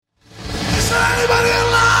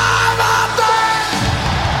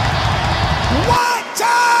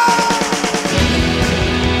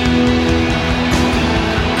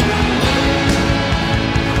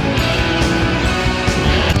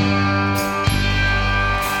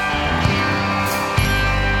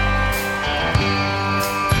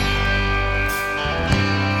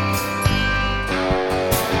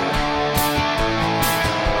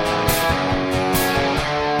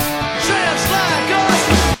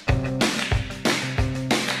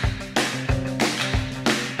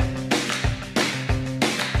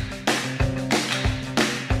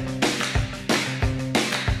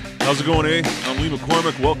How's it going, eh? I'm Lee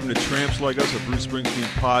McCormick. Welcome to Tramps Like Us, a Bruce Springsteen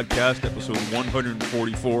podcast, episode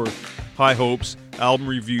 144, High Hopes, album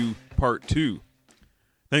review, part 2.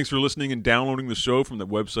 Thanks for listening and downloading the show from the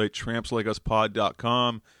website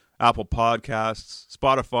trampslikeUspod.com, Apple Podcasts,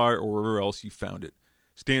 Spotify, or wherever else you found it.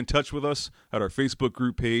 Stay in touch with us at our Facebook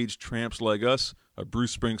group page, Tramps Like Us, a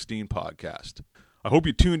Bruce Springsteen podcast. I hope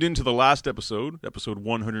you tuned in to the last episode, episode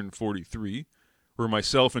 143, where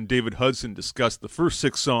myself and David Hudson discussed the first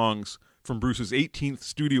 6 songs from Bruce's 18th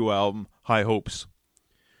studio album, High Hopes.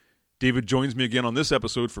 David joins me again on this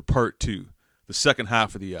episode for part 2, the second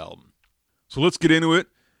half of the album. So let's get into it,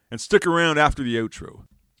 and stick around after the outro.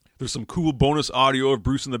 There's some cool bonus audio of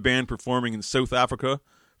Bruce and the band performing in South Africa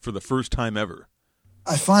for the first time ever.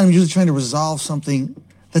 I find I'm usually trying to resolve something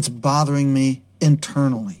that's bothering me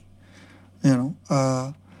internally.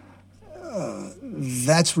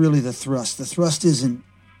 That's really the thrust. The thrust isn't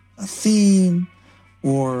a theme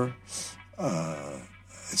or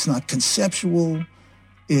it's not conceptual.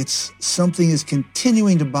 It's something is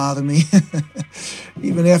continuing to bother me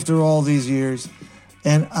even after all these years.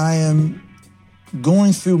 And I am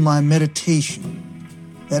going through my meditation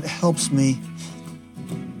that helps me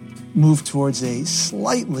move towards a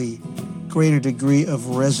slightly greater degree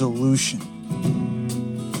of resolution.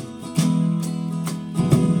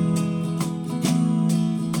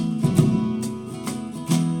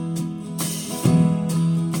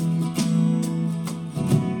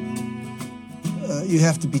 You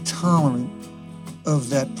have to be tolerant of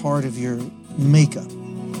that part of your makeup.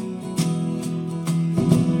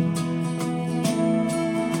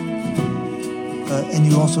 And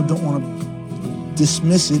you also don't want to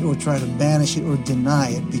dismiss it or try to banish it or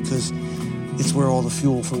deny it, because it's where all the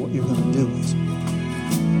fuel for what you're going to do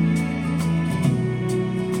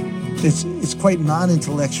is. It's quite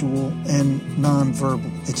non-intellectual and non-verbal.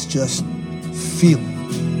 It's just feeling.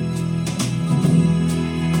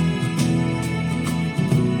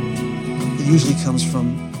 It usually comes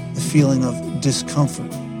from a feeling of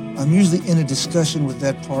discomfort. I'm usually in a discussion with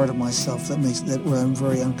that part of myself where I'm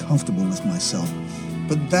very uncomfortable with myself.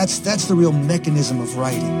 But that's the real mechanism of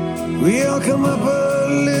writing. We all come up a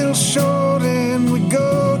little short and we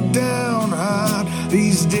go down hard.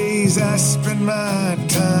 These days I spend my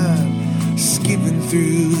time skipping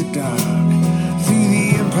through the dark, through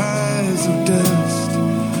the empires of dust.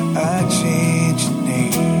 I change the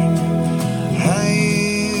name. I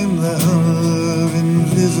am the hum of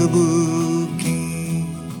invisible game.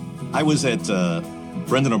 I was at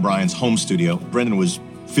Brendan O'Brien's home studio. Brendan was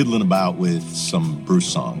fiddling about with some Bruce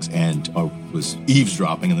songs and was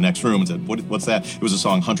eavesdropping in the next room and said, what's that? It was a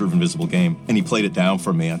song, Hunter of Invisible Game. And he played it down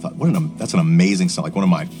for me. I thought, that's an amazing song, like one of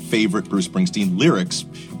my favorite Bruce Springsteen lyrics.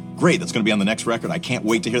 Great, that's going to be on the next record. I can't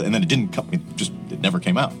wait to hear it. And then it never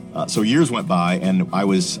came out. So years went by, and I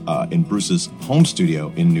was in Bruce's home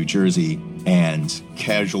studio in New Jersey and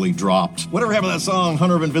casually dropped, whatever happened to that song,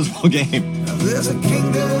 Hunter of Invisible Game. There's a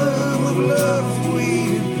kingdom of love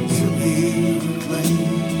waiting to be reclaimed.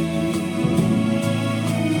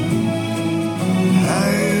 I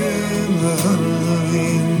am the hunter of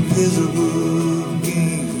invisible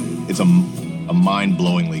game. It's a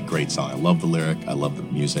mind-blowingly great song. I love the lyric. I love the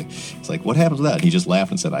music. It's like, what happens to that? And he just laughed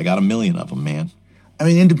and said, I got 1 million of them, man. I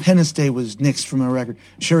mean, Independence Day was nixed from a record.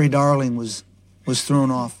 Sherry Darling was thrown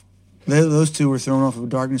off. Those two were thrown off of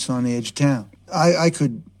Darkness on the Edge of Town. I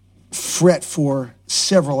could fret for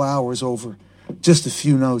several hours over just a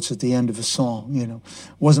few notes at the end of a song,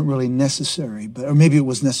 Wasn't really necessary, or maybe it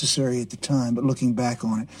was necessary at the time, but looking back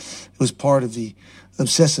on it, it was part of the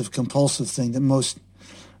obsessive-compulsive thing that most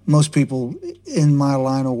people in my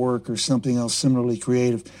line of work or something else similarly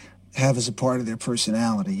creative have as a part of their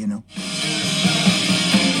personality, You gotta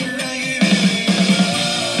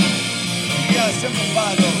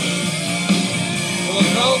simplify those.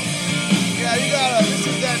 Yeah, you gotta, this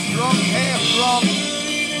is that drunk, half-drunk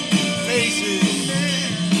faces.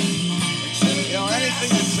 Anything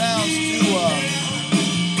that sounds too,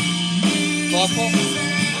 thoughtful.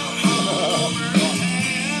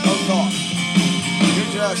 No thought.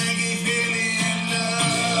 You're just,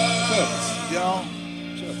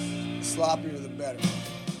 just sloppier the better.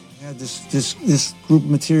 I had this group of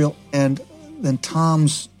material, and then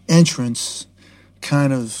Tom's entrance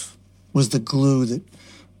kind of was the glue that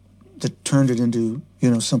turned it into,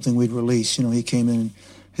 something we'd release. He came in and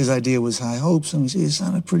his idea was High Hopes, and it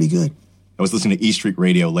sounded pretty good. I was listening to E Street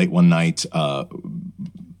Radio late one night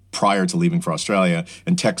prior to leaving for Australia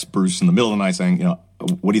and text Bruce in the middle of the night saying,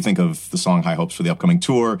 what do you think of the song High Hopes for the upcoming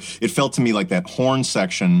tour? It felt to me like that horn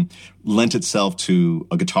section lent itself to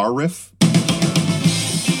a guitar riff.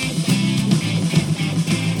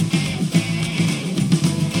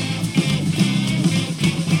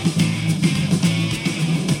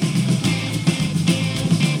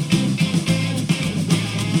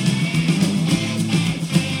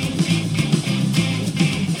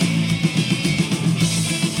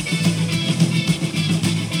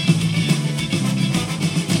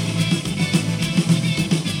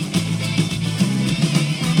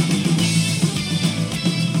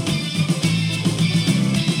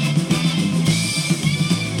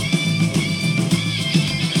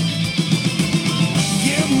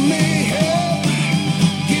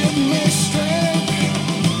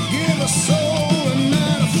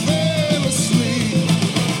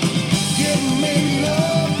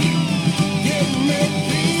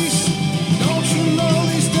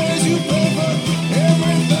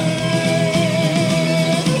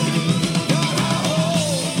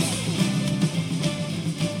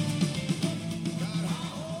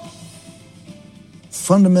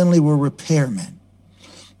 fundamentally, we're repairmen.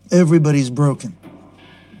 Everybody's broken.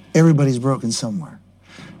 Everybody's broken somewhere.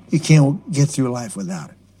 You can't get through life without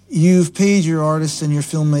it. You've paid your artists and your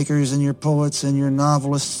filmmakers and your poets and your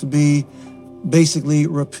novelists to be basically,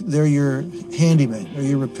 they're your handymen, they're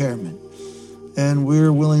your repairmen. And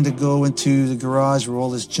we're willing to go into the garage where all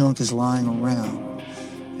this junk is lying around,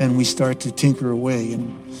 and we start to tinker away.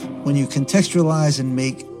 And when you contextualize and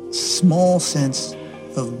make small sense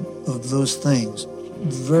of those things,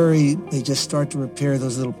 they just start to repair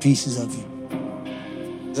those little pieces of you.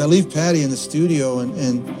 I leave Patty in the studio,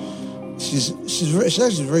 and she's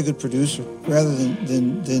actually a very good producer. Rather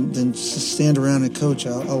than stand around and coach,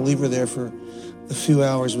 I'll leave her there for a few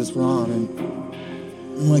hours with Ron, and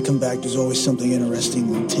when I come back, there's always something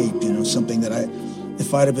interesting on tape. Something that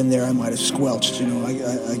if I'd have been there, I might have squelched.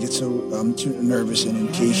 I'm too nervous and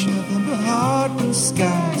impatient. Heart and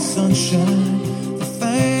sky, sunshine, the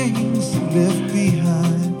things you left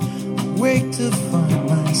behind. Wait to find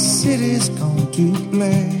my city's gone to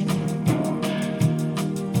play.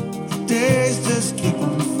 The days just keep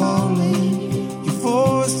on falling. Your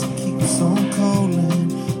voice keeps on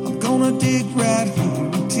calling. I'm gonna dig right here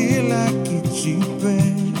until I get you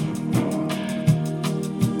back.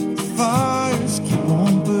 The fires keep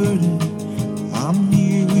on burning. I'm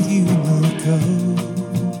here with you in the cold.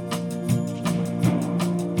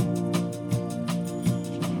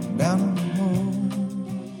 Down the hall.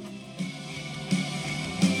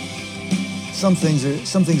 Some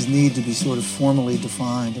things need to be sort of formally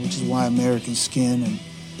defined, which is why American Skin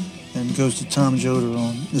and goes to Tom Joder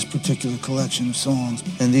on this particular collection of songs.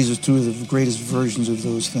 And these are two of the greatest versions of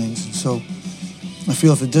those things. And so I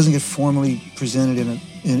feel if it doesn't get formally presented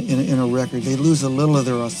in a record, they lose a little of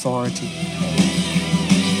their authority.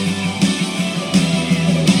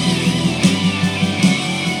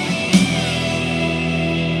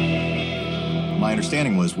 My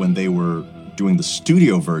understanding was when they were doing the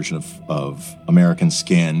studio version of American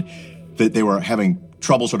Skin, that they were having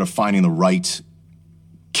trouble sort of finding the right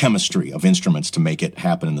chemistry of instruments to make it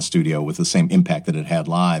happen in the studio with the same impact that it had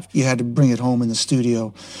live. You had to bring it home in the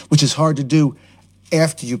studio, which is hard to do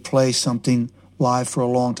after you play something live for a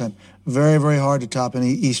long time. Very, very hard to top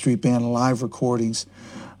any E Street Band live recordings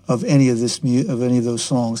of any of those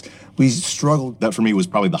songs. We struggled. That for me was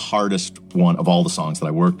probably the hardest one of all the songs that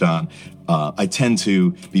I worked on. I tend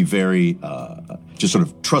to be very just sort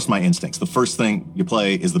of trust my instincts. The first thing you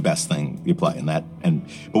play is the best thing you play,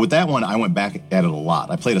 but with that one, I went back at it a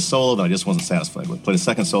lot. I played a solo that I just wasn't satisfied with. Played a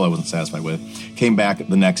second solo I wasn't satisfied with. Came back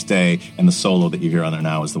the next day, and the solo that you hear on there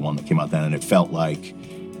now is the one that came out then, and it felt like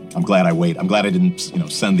I'm glad I waited. I'm glad I didn't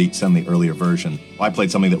send the earlier version. I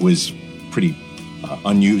played something that was pretty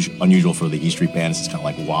unusual for the E Street Band. It's kind of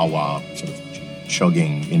like wah-wah, sort of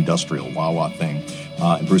chugging industrial wah-wah thing.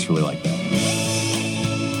 And Bruce really liked that.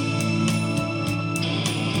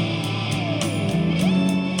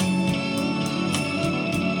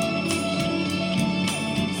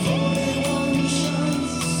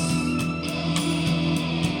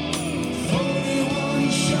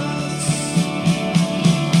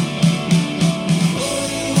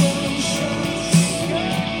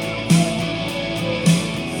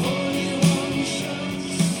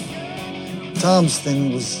 Tom's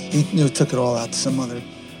thing was he took it all out to some other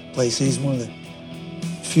place. He's one of the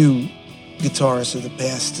few guitarists of the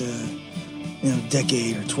past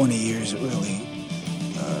decade or 20 years that really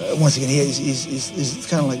once again he's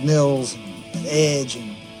kind of like Nils and Edge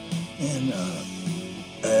and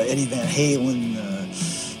Eddie Van Halen.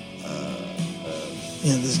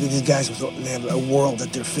 These guys they have a world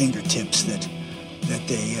at their fingertips that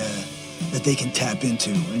they can tap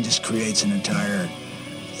into, and just creates an entire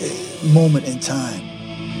moment in time.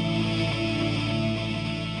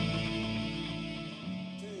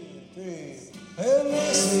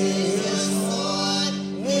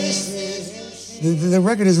 The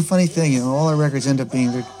record is a funny thing, all our records end up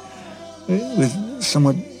being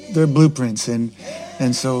they're blueprints, and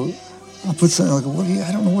so I'll put something like,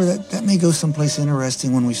 I don't know where that may go someplace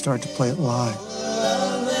interesting when we start to play it live.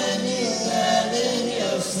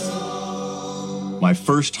 My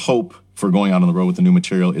first hope for going out on the road with the new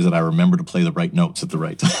material is that I remember to play the right notes at the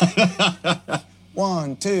right time.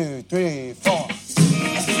 1, 2, 3, 4.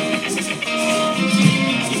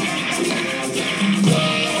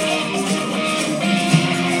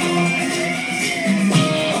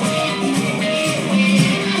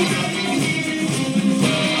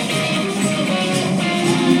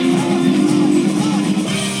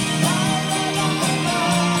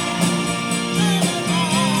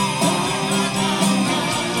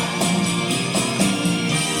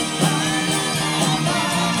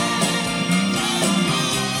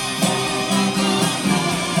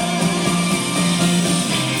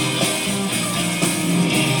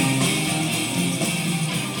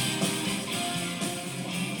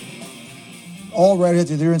 all right here.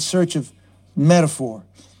 They're in search of metaphor,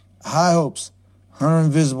 high hopes, Hunter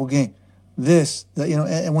Invisible Game.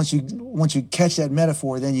 And once you catch that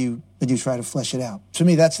metaphor, then you try to flesh it out. To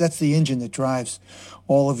me, that's the engine that drives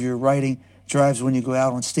all of your writing, drives when you go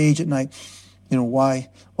out on stage at night. Why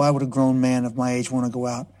would a grown man of my age want to go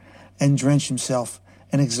out and drench himself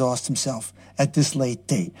and exhaust himself at this late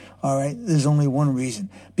date? All right, there's only one reason: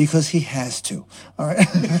 because he has to. All right.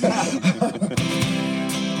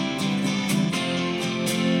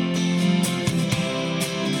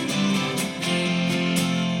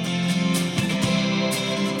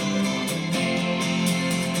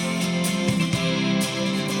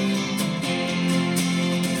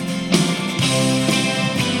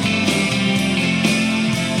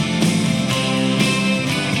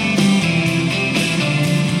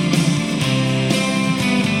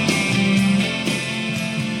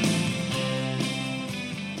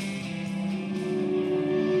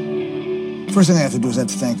 First thing I have to do is I have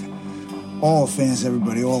to thank all the fans,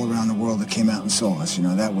 everybody all around the world that came out and saw us.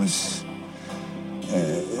 That was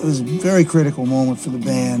it was a very critical moment for the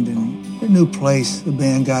band and a new place the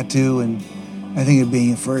band got to, and I think it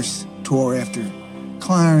being a first tour after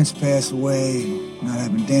Clarence passed away, not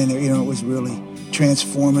having Dan there, it was really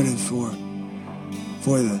transformative for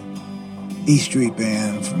the E Street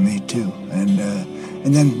Band, for me too, and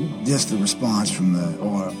then just the response from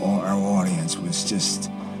our audience was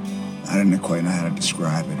just. I didn't quite know how to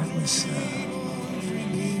describe it.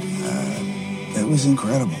 It was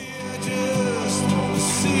incredible. I just wanna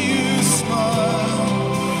see you smile.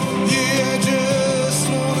 Yeah, I just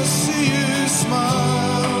wanna see you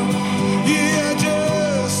smile. Yeah, I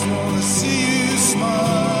just wanna see you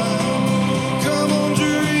smile. Come on,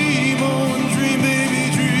 dream,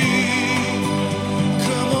 baby, dream.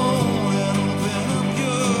 Come on and open up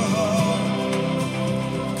your heart.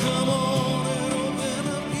 Come on and open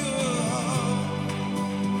up your heart.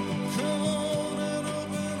 Come on and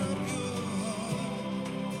open up your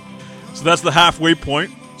heart. So that's the halfway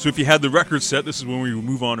point. So if you had the record set, this is when we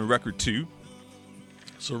move on to record 2.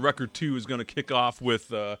 So record 2 is going to kick off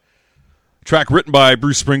with a track written by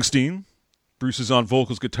Bruce Springsteen. Bruce is on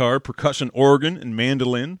vocals, guitar, percussion, organ, and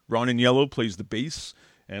mandolin. Ron Aniello plays the bass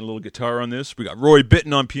and a little guitar on this. We got Roy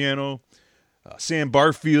Bittan on piano, Sam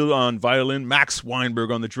Barfield on violin, Max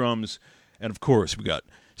Weinberg on the drums, and of course we got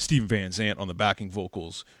Steven Van Zandt on the backing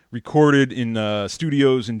vocals. Recorded in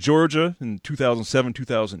studios in Georgia in 2007,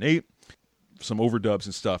 2008. Some overdubs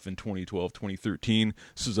and stuff in 2012, 2013.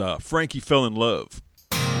 This is Frankie Fell in Love.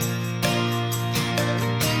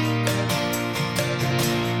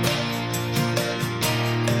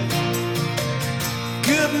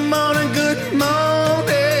 Good morning, good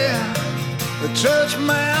morning. The church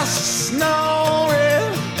mouse is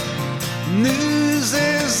snoring. News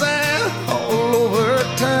is out all over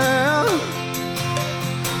town.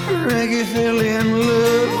 Reggae fell in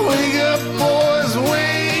love. Wake up, boys,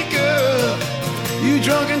 wake up. You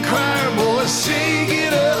drunken choir boys, shake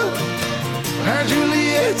it up. How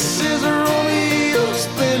Juliet says Romeo's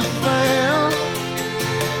been found.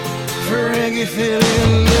 For reggae fell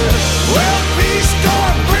in love. Well, peace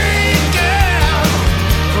don't break out.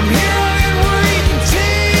 From here on in, we're eating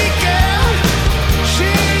takeout. She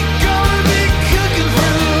ain't gonna be cooking for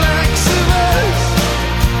the likes of us.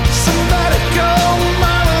 Somebody call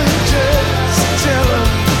mama and just tell her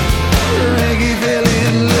reggae fell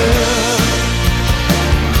in love.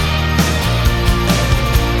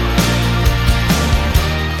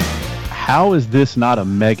 How is this not a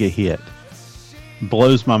mega hit?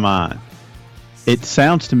 Blows my mind. It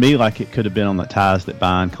sounds to me like it could have been on the Ties That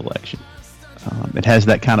Bind collection. It has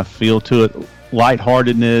that kind of feel to it,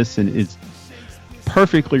 lightheartedness, and it's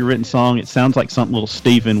perfectly written song. It sounds like something little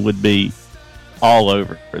Steven would be all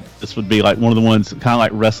over. This would be like one of the ones, kind of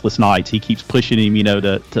like Restless Nights. He keeps pushing him,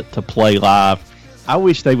 to play live. I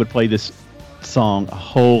wish they would play this song a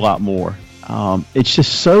whole lot more. It's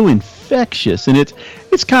just so infectious, and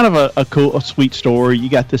it's kind of a sweet story. You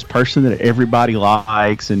got this person that everybody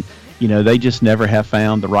likes, and they just never have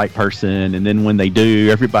found the right person, and then when they do,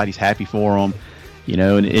 everybody's happy for them.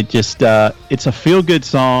 And it just it's a feel-good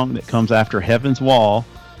song that comes after Heaven's Wall.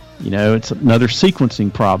 It's another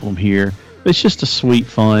sequencing problem here. It's just a sweet,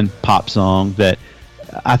 fun pop song that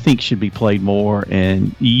I think should be played more,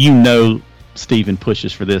 and Steven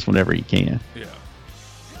pushes for this whenever he can. Yeah.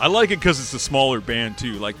 I like it because it's a smaller band,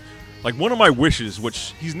 too. Like one of my wishes,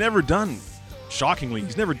 which he's never done, shockingly,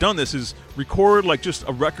 he's never done this, is record like just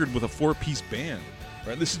a record with a 4-piece band.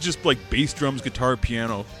 Right? This is just like bass, drums, guitar,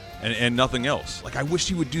 piano, and nothing else. Like I wish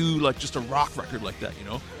he would do like just a rock record like that,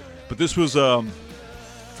 But this was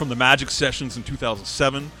from the Magic Sessions in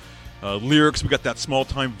 2007. Lyrics, we got that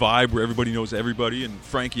small-time vibe where everybody knows everybody, and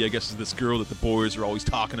Frankie, I guess, is this girl that the boys are always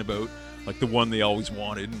talking about, like the one they always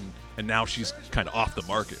wanted, and now she's kind of off the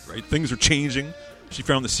market, right? Things are changing. She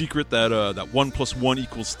found the secret that that 1 + 1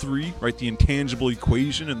 = 3, right? The intangible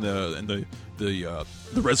equation and the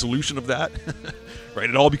resolution of that, right?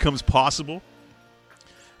 It all becomes possible.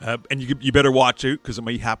 And you better watch out because it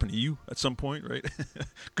may happen to you at some point, right?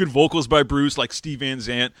 Good vocals by Bruce, like Steve Van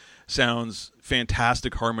Zandt sounds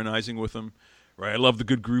fantastic harmonizing with him, right? I love the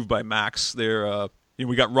good groove by Max there.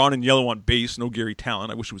 We got Ron and Yellow on bass, no Gary Talent.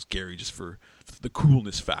 I wish it was Gary just for the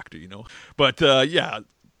coolness factor, But yeah,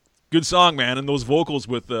 good song, man. And those vocals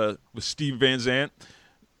with Steve Van Zandt,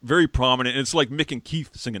 very prominent. And it's like Mick and Keith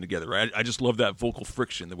singing together, right? I just love that vocal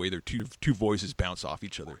friction, the way their two voices bounce off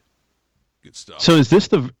each other. Good stuff. So is this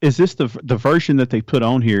the version that they put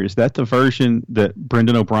on here? Is that the version that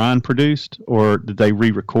Brendan O'Brien produced, or did they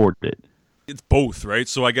re-record it? It's both, right?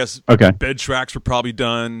 So I guess bed tracks were probably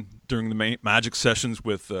done during the Magic sessions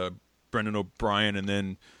with Brendan O'Brien, and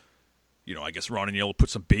then I guess Ron and Yellow put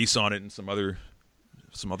some bass on it and some other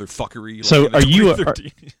fuckery. So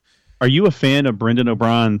are you a fan of Brendan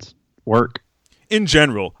O'Brien's work? In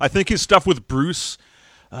general, I think his stuff with Bruce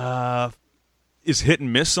is hit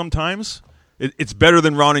and miss sometimes. It's better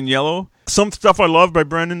than Ron and Yellow. Some stuff I love by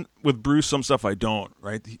Brendan with Bruce, some stuff I don't,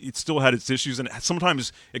 right? It still had its issues, and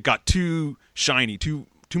sometimes it got too shiny, too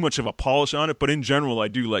much of a polish on it, but in general, I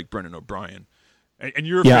do like Brendan O'Brien. And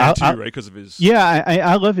you're a fan too, right? Because of his... Yeah,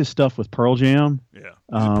 I love his stuff with Pearl Jam. Yeah.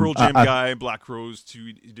 He's a Pearl Jam guy, Black Crowes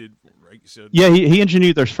too, he did, right? You said. Yeah, he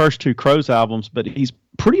engineered their first 2 Crows albums, but he's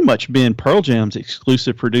pretty much been Pearl Jam's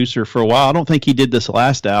exclusive producer for a while. I don't think he did this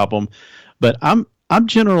last album, but I'm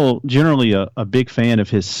generally a big fan of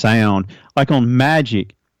his sound. Like on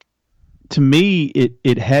Magic, to me,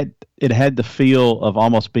 it had the feel of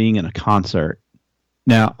almost being in a concert.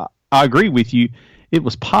 Now, I agree with you. It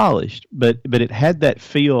was polished, but it had that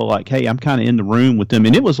feel like, hey, I'm kind of in the room with them.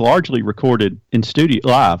 And it was largely recorded in studio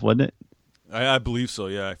live, wasn't it? I believe so,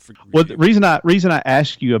 yeah. Well, the reason I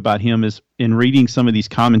ask you about him is in reading some of these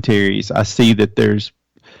commentaries, I see that there's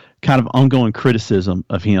kind of ongoing criticism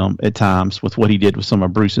of him at times with what he did with some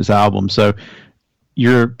of Bruce's albums. So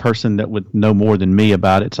you're a person that would know more than me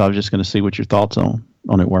about it, so I was just going to see what your thoughts on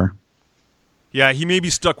it were. Yeah, he may be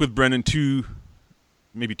stuck with Brendan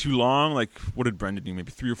maybe too long. Like, what did Brendan do?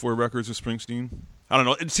 Maybe 3 or 4 records with Springsteen? I don't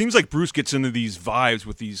know. It seems like Bruce gets into these vibes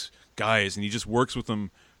with these guys, and he just works with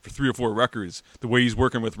them for 3 or 4 records, the way he's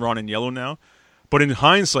working with Ron and Yellow now. But in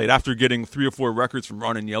hindsight, after getting 3 or 4 records from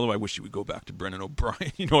Ron and Yellow, I wish he would go back to Brendan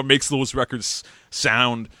O'Brien. It makes those records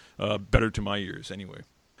sound better to my ears anyway.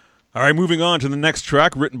 All right, moving on to the next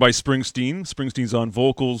track, written by Springsteen. Springsteen's on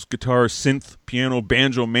vocals, guitar, synth, piano,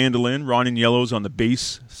 banjo, mandolin. Ron and Yellow's on the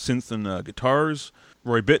bass, synth, and guitars.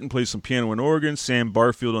 Roy Bittan plays some piano and organ. Sam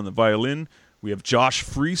Barfield on the violin. We have Josh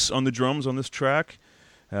Freese on the drums on this track.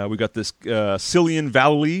 We got this Cillian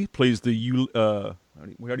Vallely plays the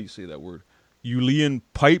how do you say that word? Uillean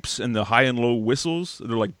pipes and the high and low whistles.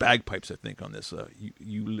 They're like bagpipes, I think, on this.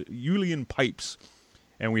 Uillean pipes.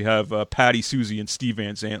 And we have Patty, Susie, and Steve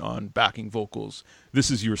Van Zandt on backing vocals.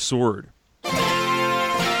 This is Your Sword. Our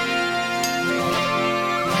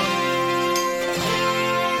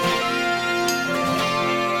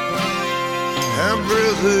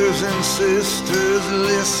brothers and sisters,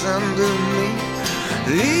 listen to me.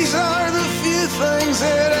 These are the few things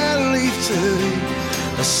that I leave to thee.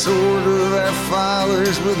 A sword of our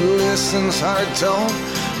fathers with lessons hard taught.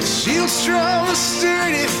 A shield strong and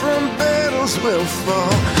sturdy from battles will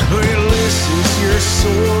fall. Well, this is your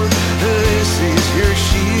sword, this is your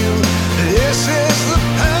shield. This is the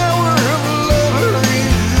power of love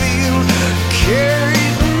revealed. Carry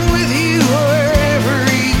them with you wherever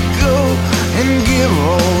you go, and give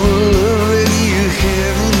all the love that you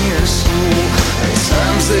have in your soul. At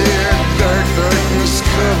times they are dark, darkness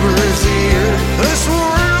covers the earth. This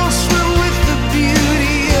world's filled with the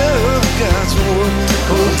beauty of God's word.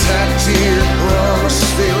 Hold tight to your promise,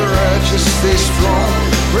 stay righteous, stay strong,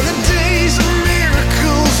 for the days of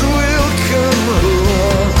miracles will come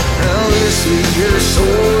along. Now this is your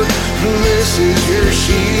sword, this is your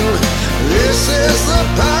shield. This is the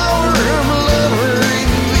power of love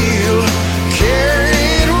revealed. Carry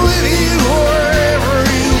it with you wherever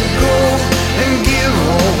you go, and give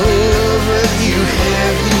all the love that you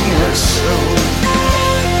have in your soul.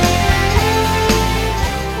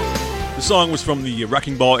 The song was from the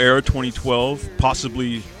Wrecking Ball era, 2012,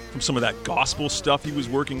 possibly from some of that gospel stuff he was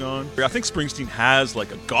working on. I think Springsteen has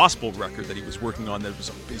like a gospel record that he was working on that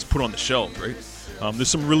is put on the shelf, right? There's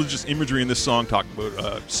some religious imagery in this song talking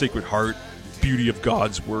about Sacred Heart, beauty of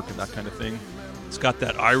God's work, and that kind of thing. It's got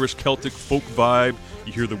that Irish Celtic folk vibe.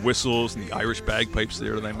 You hear the whistles and the Irish bagpipes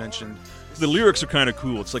there that I mentioned. The lyrics are kind of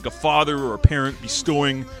cool. It's like a father or a parent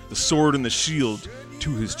bestowing the sword and the shield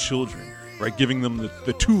to his children, right? Giving them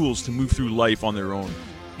the tools to move through life on their own.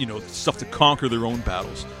 You know, stuff to conquer their own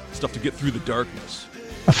battles, stuff to get through the darkness.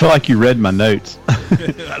 I feel like you read my notes.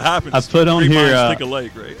 That happens. I put on here think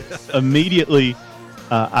alike, right? Immediately,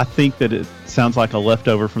 I think that it sounds like a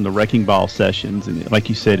leftover from the Wrecking Ball sessions. And like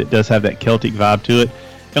you said, it does have that Celtic vibe to it.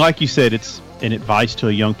 And like you said, it's an advice to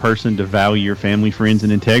a young person to value your family, friends,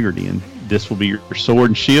 and integrity. And this will be your sword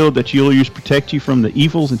and shield that you'll use to protect you from the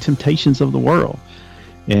evils and temptations of the world.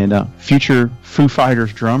 And future Foo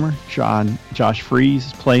Fighters drummer Josh Freese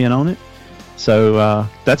is playing on it. So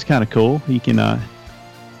that's kind of cool. He can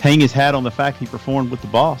hang his hat on the fact he performed with the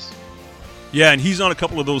Boss. Yeah, and he's on a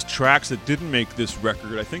couple of those tracks that didn't make this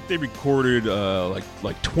record. I think they recorded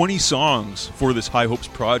like 20 songs for this High Hopes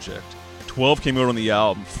project. 12 came out on the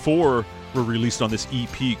album. 4 were released on this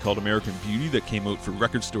EP called American Beauty that came out for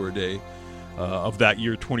Record Store Day of that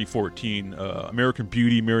year, 2014. American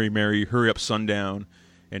Beauty, Mary Mary, Hurry Up Sundown,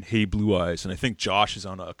 and Hey Blue Eyes. And I think Josh is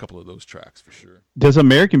on a couple of those tracks for sure. Does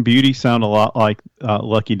American Beauty sound a lot like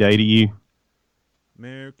Lucky Day to you?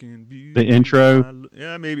 American Beauty. The intro?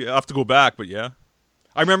 Yeah, maybe. I'll have to go back, but yeah.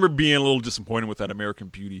 I remember being a little disappointed with that American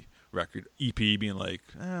Beauty record, EP, being like,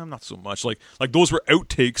 not so much. Like those were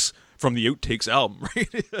outtakes from the Outtakes album,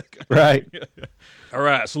 right? Right. All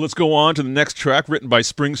right, so let's go on to the next track, written by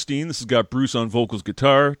Springsteen. This has got Bruce on vocals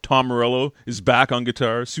guitar, Tom Morello is back on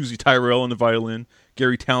guitar, Susie Tyrell on the violin,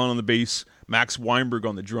 Gary Tallon on the bass, Max Weinberg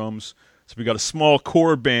on the drums. So we got a small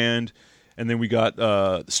core band, and then we got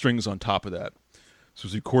the strings on top of that. So it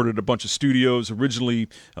was recorded at a bunch of studios, originally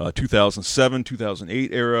 2007,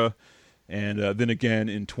 2008 era, and then again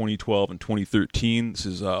in 2012 and 2013. This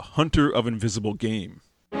is Hunter of Invisible Game.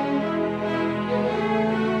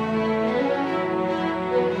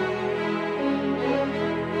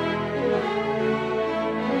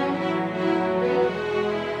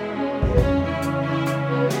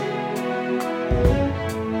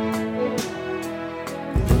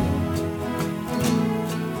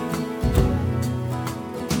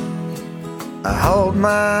 I hauled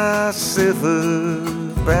myself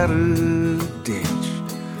up out of ditch,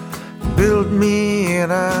 built me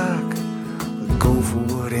an ark, go for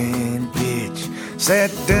wood and pitch,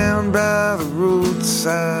 sat down by the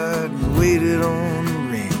roadside and waited on the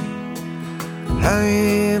rain. I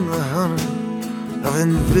am the hunter of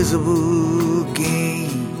invisible game.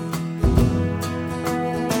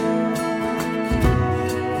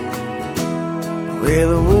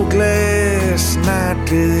 Well, I woke last night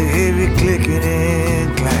to the heavy clicking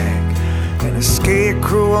and clack, and a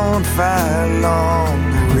scarecrow on fire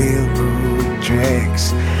along the railroad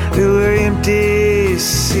tracks. There were empty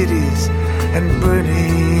cities and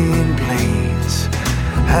burning plains.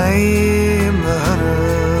 I am the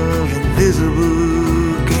hunter of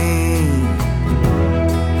invisible game.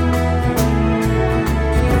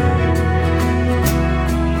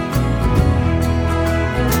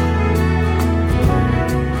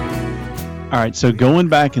 All right, so going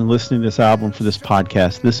back and listening to this album for this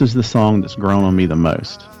podcast, this is the song that's grown on me the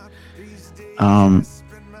most.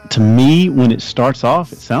 To me, when it starts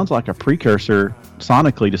off, it sounds like a precursor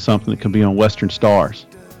sonically to something that could be on Western Stars.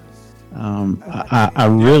 I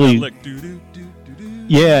really,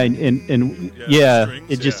 yeah,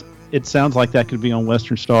 it sounds like that could be on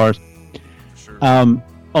Western Stars. Sure.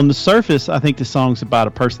 On the surface, I think the song's about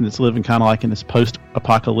a person that's living kind of like in this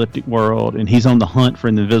post-apocalyptic world, and he's on the hunt for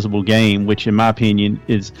an invisible game, which, in my opinion,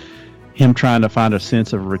 is him trying to find a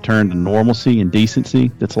sense of a return to normalcy and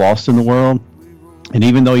decency that's lost in the world. And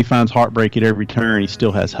even though he finds heartbreak at every turn, he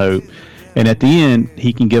still has hope. And at the end,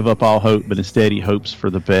 he can give up all hope, but instead he hopes for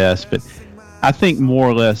the best. But I think more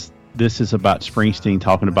or less this is about Springsteen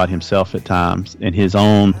talking about himself at times and his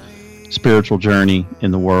own spiritual journey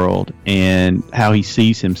in the world and how he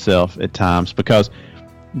sees himself at times, because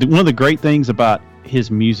one of the great things about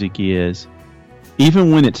his music is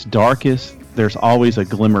even when it's darkest, there's always a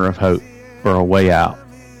glimmer of hope or a way out.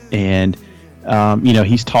 And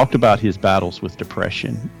he's talked about his battles with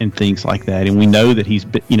depression and things like that, and we know that he's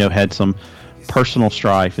had some personal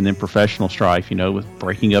strife and then professional strife, with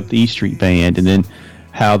breaking up the E Street Band, and then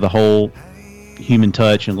how the whole Human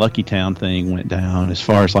Touch and Lucky Town thing went down as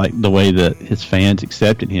far as like the way that his fans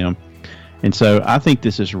accepted him. And so I think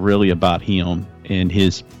this is really about him and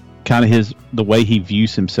the way he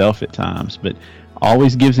views himself at times, but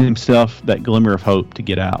always gives himself that glimmer of hope to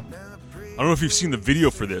get out. I don't know if you've seen the video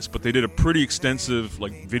for this, but they did a pretty extensive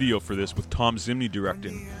video for this with Tom Zimney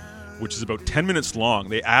directing, which is about 10 minutes long.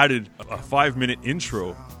 They added a 5-minute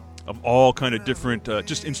intro of all kind of different,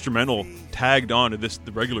 just instrumental tagged on to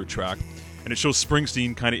the regular track, and it shows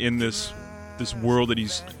Springsteen kind of in this world that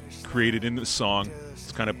he's created in this song.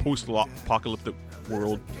 It's kind of post-apocalyptic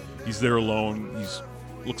world. He's there alone.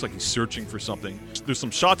 Looks like he's searching for something. There's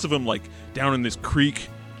some shots of him like down in this creek,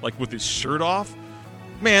 like with his shirt off.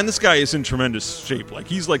 Man, this guy is in tremendous shape. Like,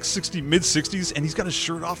 he's like mid-60s, and he's got his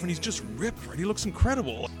shirt off, and he's just ripped, right? He looks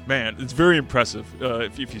incredible. Man, it's very impressive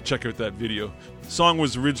if you check out that video. The song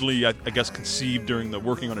was originally, I guess, conceived during the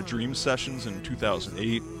Working on a Dream sessions in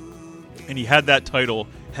 2008, and he had that title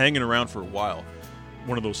hanging around for a while.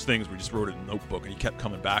 One of those things where he just wrote it in a notebook, and he kept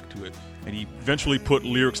coming back to it. And he eventually put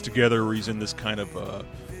lyrics together where he's in this kind of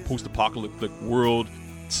post-apocalyptic world.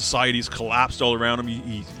 Society's collapsed all around him.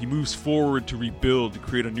 He moves forward to rebuild, to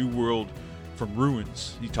create a new world from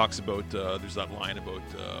ruins. He talks about, there's that line about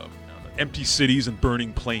empty cities and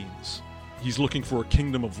burning plains. He's looking for a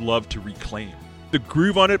kingdom of love to reclaim. The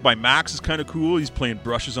groove on it by Max is kind of cool. He's playing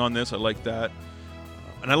brushes on this. I like that.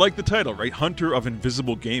 And I like the title, right? Hunter of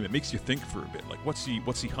Invisible Game. It makes you think for a bit. Like, what's he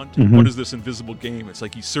hunting? Mm-hmm. What is this invisible game? It's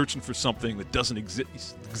like he's searching for something that doesn't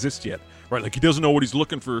exist yet, right? Like, he doesn't know what he's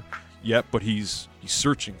looking for yet, but he's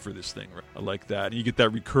searching for this thing, right? I like that. And you get that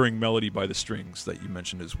recurring melody by the strings that you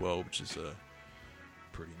mentioned as well, which is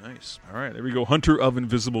pretty nice. All right, there we go. Hunter of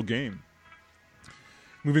Invisible Game.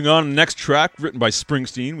 Moving on, the next track, written by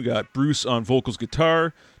Springsteen. We got Bruce on vocals,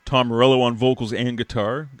 guitar, Tom Morello on vocals and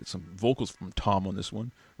guitar. Get some vocals from Tom on this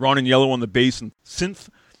one. Ron and Yellow on the bass and synth.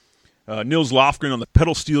 Nils Lofgren on the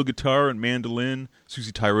pedal steel guitar and mandolin.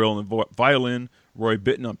 Susie Tyrell on the violin. Roy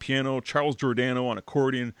Bittan on piano. Charles Giordano on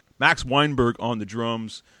accordion. Max Weinberg on the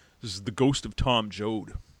drums. This is The Ghost of Tom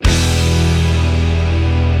Joad.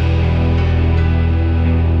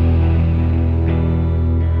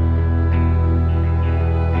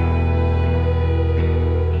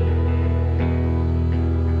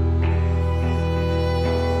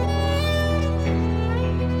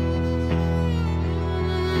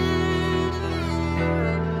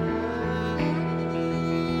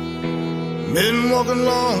 Been walking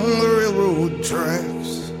along the railroad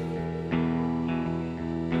tracks,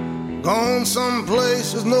 gone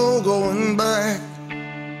someplace there's no going back.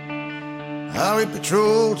 Highway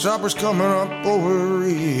patrol choppers coming up over a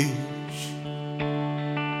ridge.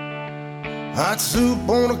 Hot soup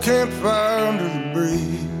on a campfire under the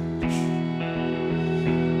bridge.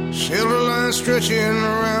 Shelter line stretching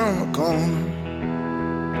around the corner.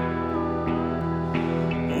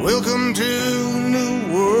 Welcome to the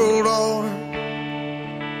new world order.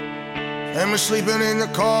 Family sleeping in the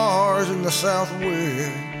cars in the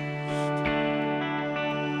Southwest.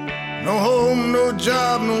 No home, no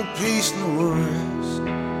job, no peace, no rest.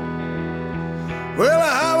 Well, the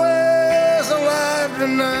highway's alive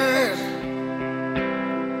tonight,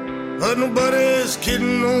 but nobody's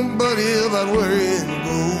kidding nobody about where it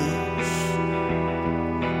goes.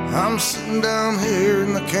 I'm sitting down here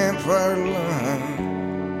in the campfire line,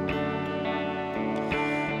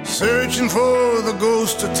 searching for the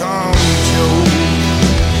ghost of Tom Joad.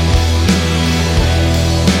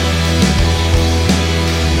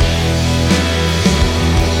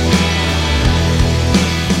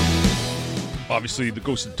 Obviously, The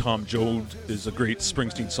Ghost of Tom Joad is a great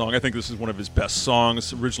Springsteen song. I think this is one of his best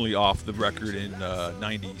songs, originally off the record in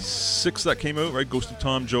 96 that came out, right? Ghost of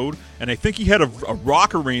Tom Joad. And I think he had a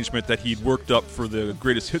rock arrangement that he'd worked up for the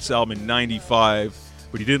Greatest Hits album in 95,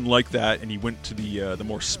 but he didn't like that, and he went to the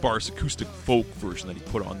more sparse acoustic folk version that he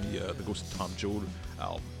put on the Ghost of Tom Joad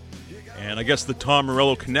album. And I guess the Tom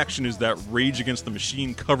Morello connection is that Rage Against the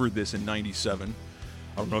Machine covered this in 97.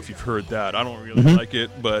 I don't know if you've heard that. I don't really like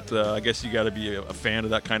it, but I guess you got to be a fan of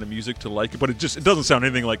that kind of music to like it. But it doesn't sound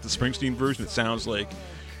anything like the Springsteen version. It sounds like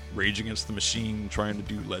Rage Against the Machine trying to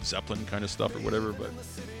do Led Zeppelin kind of stuff or whatever.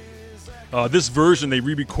 But this version they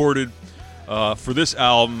re-recorded for this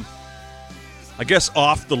album, I guess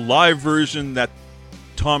off the live version that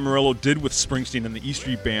Tom Morello did with Springsteen and the E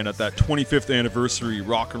Street Band at that 25th anniversary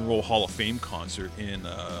Rock and Roll Hall of Fame concert in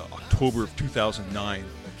October of 2009.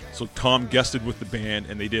 So Tom guested with the band,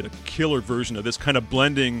 and they did a killer version of this, kind of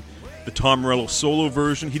blending the Tom Morello solo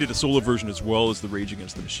version. He did a solo version as well as the Rage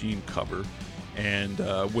Against the Machine cover, and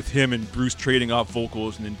with him and Bruce trading off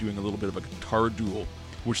vocals and then doing a little bit of a guitar duel,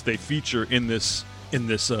 which they feature in this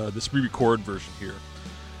re-record version here.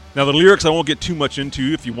 Now the lyrics I won't get too much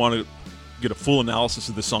into. If you want to get a full analysis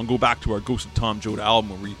of this song, go back to our Ghost of Tom Joad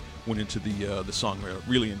album where we went into the song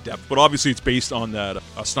really in depth. But obviously it's based on that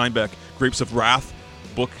Steinbeck Grapes of Wrath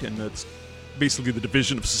book, and it's basically the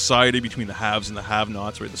division of society between the haves and the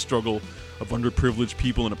have-nots, right? The struggle of underprivileged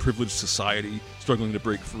people in a privileged society struggling to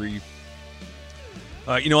break free.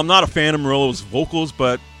 I'm not a fan of Morello's vocals,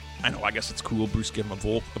 but I know, I guess it's cool. Bruce gave him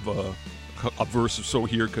a verse or so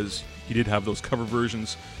here because he did have those cover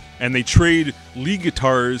versions. And they trade lead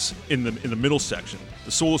guitars in the middle section.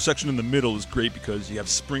 The solo section in the middle is great because you have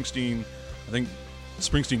Springsteen. I think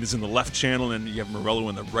Springsteen is in the left channel, and you have Morello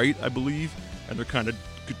in the right, I believe. And they're kind of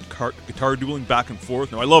guitar dueling back and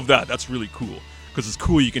forth. Now, I love that. That's really cool because it's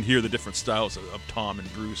cool you can hear the different styles of Tom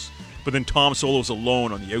and Bruce. But then Tom solos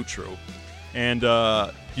alone on the outro. And,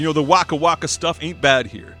 the Waka Waka stuff ain't bad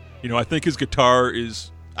here. I think his guitar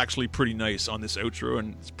is actually pretty nice on this outro,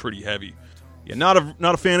 and it's pretty heavy. Yeah, not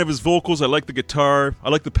a fan of his vocals. I like the guitar. I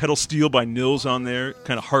like the pedal steel by Nils on there. It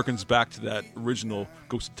kind of harkens back to that original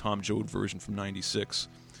Ghost of Tom Joad version from '96.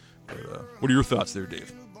 What are your thoughts there,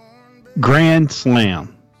 Dave? Grand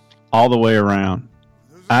slam all the way around.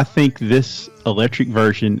 I think this electric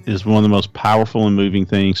version is one of the most powerful and moving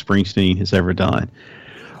things Springsteen has ever done.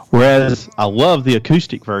 Whereas I love the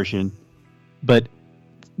acoustic version, but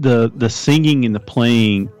the singing and the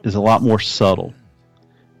playing is a lot more subtle.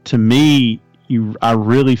 To me, I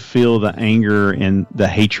really feel the anger and the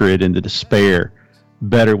hatred and the despair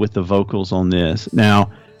better with the vocals on this. Now,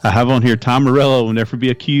 I have on here, Tom Morello will never be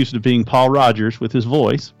accused of being Paul Rodgers with his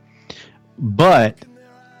voice. But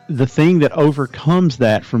the thing that overcomes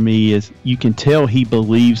that for me is you can tell he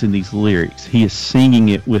believes in these lyrics. He is singing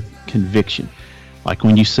it with conviction. Like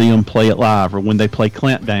when you see him play it live or when they play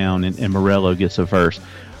Clamp Down and Morello gets a verse.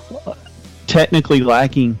 Technically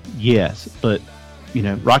lacking, yes, but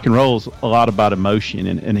rock and roll is a lot about emotion,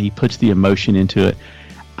 and he puts the emotion into it.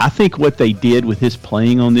 I think what they did with his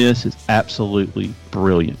playing on this is absolutely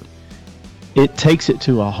brilliant. It takes it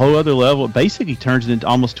to a whole other level. It basically turns it into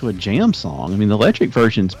almost to a jam song. I mean, the electric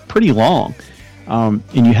version's pretty long, and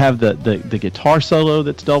you have the guitar solo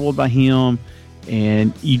that's doubled by him,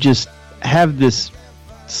 and you just have this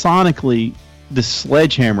sonically this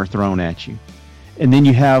sledgehammer thrown at you. And then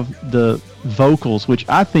you have the vocals, which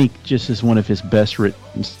I think just is one of his best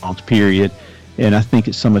written songs, period. And I think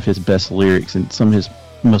it's some of his best lyrics and some of his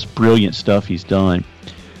most brilliant stuff he's done.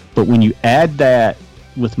 But when you add that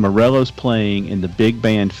with Morello's playing and the big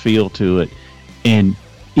band feel to it, and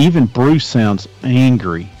even Bruce sounds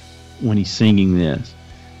angry when he's singing this,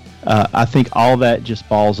 I think all that just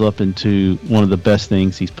balls up into one of the best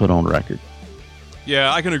things he's put on record.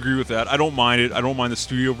 Yeah, I can agree with that. I don't mind it. I don't mind the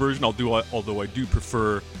studio version, although I do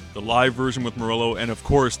prefer the live version with Morello, and of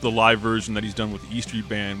course the live version that he's done with the E Street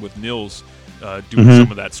Band with Nils doing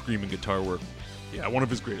some of that screaming guitar work. Yeah, one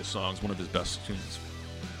of his greatest songs, one of his best tunes.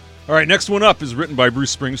 All right, next one up is written by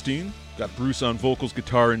Bruce Springsteen. Got Bruce on vocals,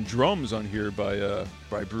 guitar, and drums on here by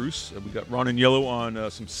Bruce. We got Ron and Yellow on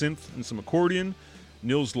some synth and some accordion.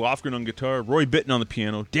 Nils Lofgren on guitar. Roy Bittan on the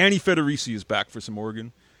piano. Danny Federici is back for some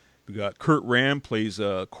organ. We got Kurt Ram plays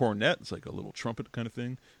cornet. It's like a little trumpet kind of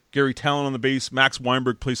thing. Gary Tallon on the bass. Max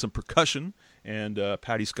Weinberg plays some percussion. And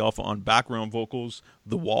Patty Scalfa on background vocals.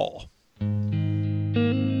 The Wall.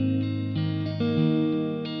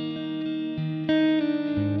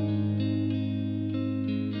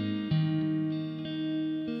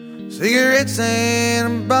 Cigarettes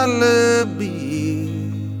and a bottle of beer.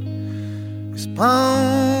 This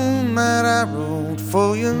poem that I wrote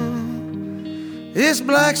for you. This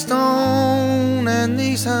black stone and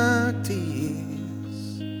these hot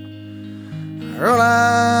tears are all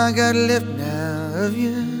I got left now of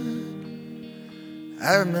you.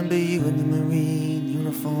 I remember you in the Marine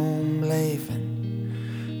uniform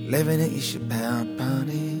laughing at your ship-out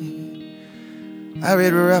party. I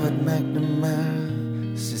read Robert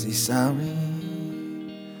McNamara, says he's sorry.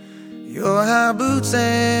 Your high boots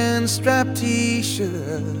and striped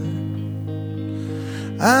t-shirt,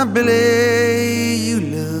 Billy, you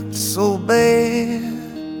looked so bad.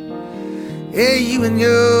 Yeah, you and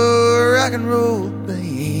your rock and roll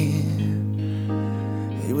band,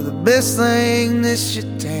 you were the best thing this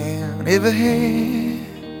shit town ever had.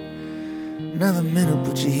 Now the men who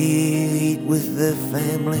put you here eat with their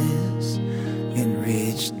families in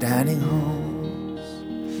rich dining halls.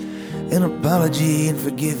 An apology and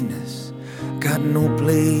forgiveness got no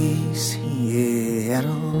place here at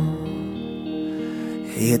all.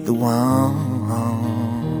 Hit the wall.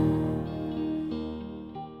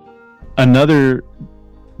 Another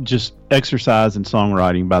just exercise in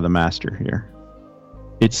songwriting by the master here.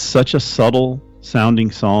 It's such a subtle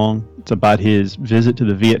sounding song. It's about his visit to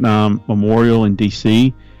the Vietnam Memorial in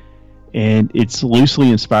D.C., and it's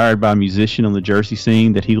loosely inspired by a musician on the Jersey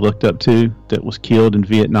scene that he looked up to that was killed in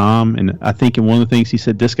Vietnam. And I think in one of the things he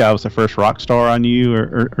said, this guy was the first rock star I knew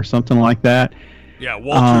or something like that. Yeah,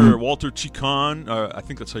 Walter Chicon, I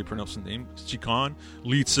think that's how you pronounce the name, Chicon,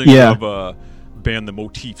 lead singer of band The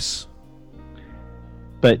Motifs.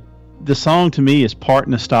 But the song to me is part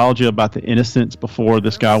nostalgia about the innocence before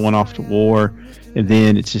this guy went off to war, and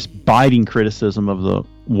then it's just biting criticism of the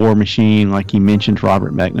war machine, like he mentioned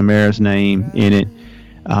Robert McNamara's name in it.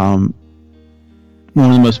 One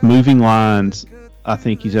of the most moving lines I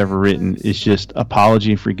think he's ever written is just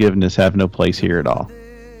apology and forgiveness have no place here at all.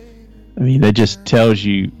 I mean, that just tells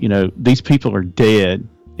you, these people are dead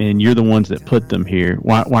and you're the ones that put them here.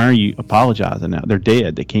 Why are you apologizing now? They're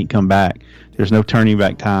dead. They can't come back. There's no turning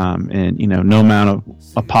back time. And, no amount of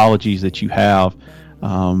apologies that you have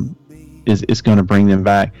is going to bring them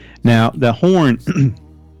back. Now, the horn,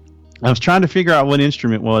 I was trying to figure out what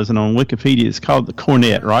instrument it was, and on Wikipedia it's called the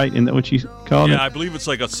cornet, right? Isn't that what you called it? Yeah, I believe it's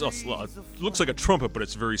like it looks like a trumpet, but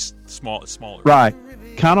it's very small. It's smaller. Right.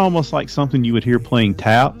 Kind of almost like something you would hear playing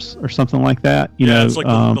taps or something like that. It's like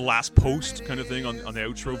the last post kind of thing on the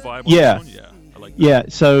outro vibe. Yeah. Yeah, I like that. Yeah,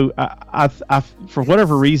 so I for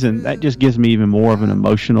whatever reason, that just gives me even more of an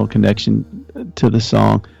emotional connection to the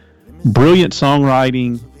song. Brilliant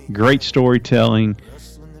songwriting, great storytelling.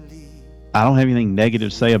 I don't have anything negative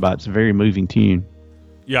to say about it. It's a very moving tune.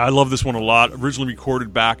 Yeah, I love this one a lot. Originally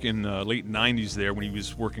recorded back in late 90s there when he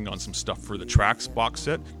was working on some stuff for the Tracks box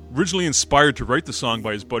set. Originally inspired to write the song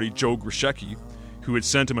by his buddy Joe Grishecki, who had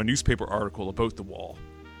sent him a newspaper article about the wall.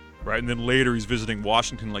 Right, and then later he's visiting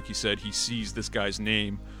Washington, like he said, he sees this guy's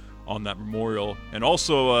name on that memorial. And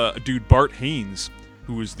also a dude, Bart Haynes,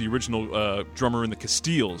 who was the original drummer in the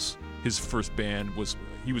Castiles. His first band,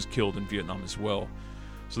 he was killed in Vietnam as well.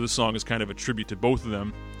 So this song is kind of a tribute to both of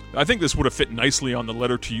them. I think this would have fit nicely on the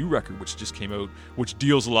Letter to You record, which just came out, which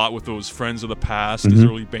deals a lot with those friends of the past, his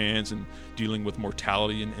early bands, and dealing with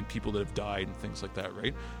mortality and people that have died and things like that,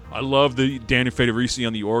 right? I love the Danny Federici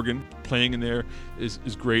on the organ. Playing in there is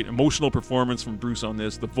great. Emotional performance from Bruce on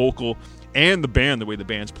this, the vocal and the band, the way the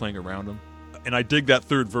band's playing around him. And I dig that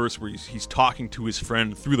third verse where he's talking to his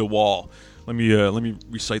friend through the wall. Let me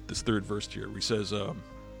recite this third verse here. Where he says,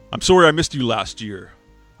 "I'm sorry I missed you last year.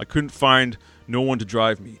 I couldn't find no one to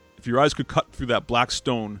drive me. If your eyes could cut through that black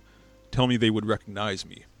stone, tell me they would recognize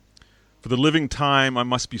me. For the living time I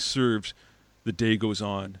must be served, the day goes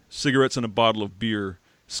on. Cigarettes and a bottle of beer,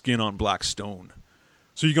 skin on black stone."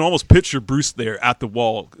 So you can almost picture Bruce there at the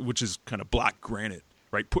wall, which is kind of black granite,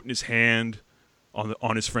 right? Putting his hand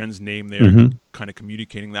on his friend's name there, kind of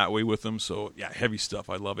communicating that way with him. So yeah, heavy stuff.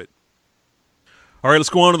 I love it. All right, let's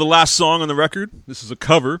go on to the last song on the record. This is a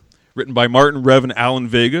cover written by Martin Rev and Alan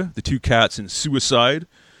Vega, the two cats in Suicide.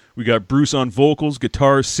 We got Bruce on vocals,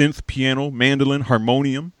 guitar, synth, piano, mandolin,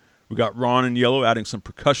 harmonium. We got Ron and Yellow adding some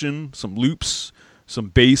percussion, some loops, some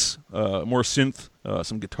bass, more synth,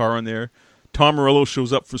 some guitar on there. Tom Morello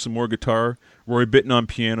shows up for some more guitar. Roy Bittan on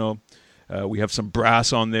piano. We have some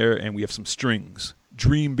brass on there, and we have some strings.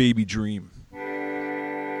 Dream, baby, dream.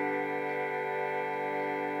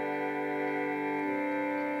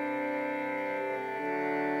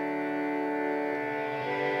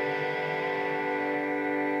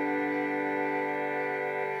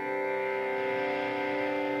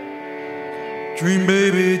 Dream,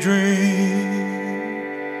 baby, dream.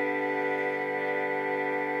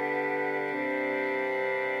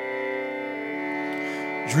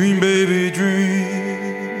 Dream, baby, dream.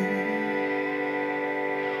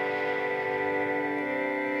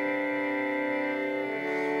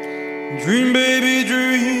 Dream, baby,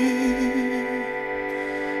 dream.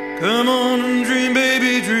 Come on and dream,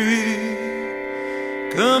 baby,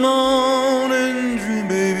 dream. Come on and dream,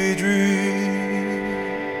 baby, dream.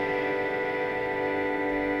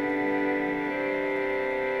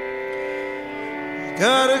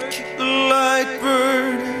 Gotta keep the light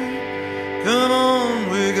burning. Come on,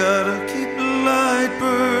 we gotta keep the light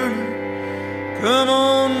burning. Come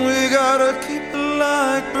on, we gotta keep the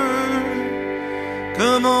light burning.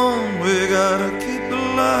 Come on, we gotta keep the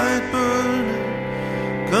light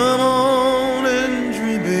burning. Come on and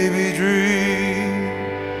dream, baby, dream.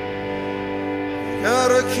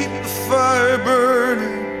 Gotta keep the fire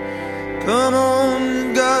burning. Come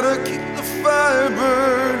on, gotta keep the fire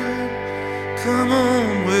burning. Come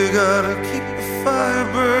on, we gotta keep the fire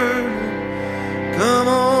burning. Come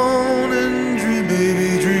on and dream,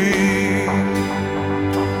 baby, dream.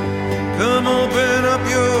 Come open up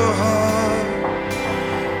your heart.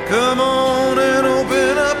 Come on and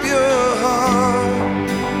open up your heart.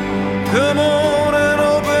 Come on and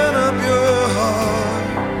open up your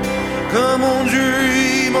heart. Come on,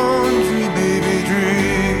 dream, baby,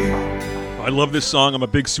 dream. I love this song. I'm a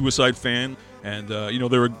big Suicide fan. And,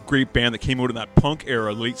 they're a great band that came out in that punk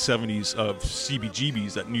era, late 70s, of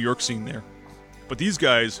CBGBs, that New York scene there. But these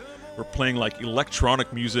guys were playing like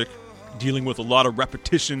electronic music, dealing with a lot of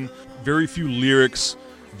repetition, very few lyrics,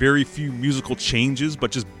 very few musical changes,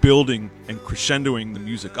 but just building and crescendoing the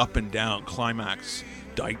music up and down, climax,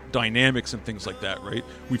 dynamics and things like that, right?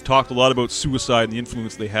 We've talked a lot about Suicide and the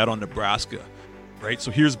influence they had on Nebraska, right?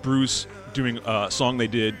 So here's Bruce doing a song they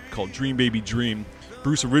did called Dream Baby Dream.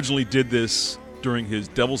 Bruce originally did this during his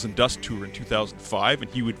Devils and Dust tour in 2005,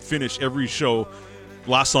 and he would finish every show.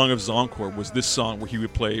 Last song of his encore was this song where he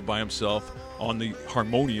would play by himself on the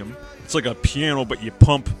harmonium. It's like a piano, but you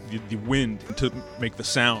pump the wind to make the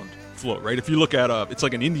sound flow, right? If you look at it's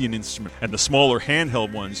like an Indian instrument, and the smaller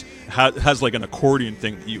handheld ones has like an accordion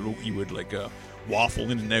thing that you would like waffle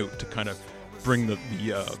in and out to kind of bring the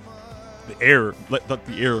air, let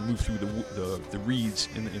the air move through the reeds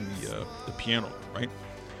in the piano, right?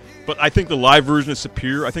 But I think the live version is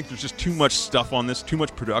superior. I think there's just too much stuff on this, too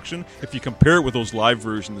much production. If you compare it with those live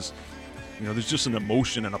versions, there's just an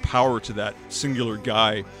emotion and a power to that singular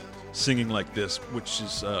guy singing like this, which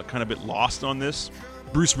is kind of a bit lost on this.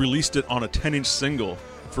 Bruce released it on a 10-inch single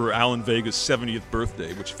for Alan Vega's 70th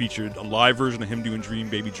birthday, which featured a live version of him doing Dream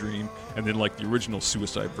Baby Dream, and then like the original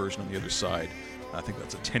Suicide version on the other side. I think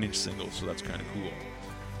that's a 10-inch single, so that's kind of cool.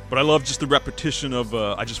 But I love just the repetition of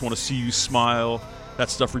I just want to see you smile, that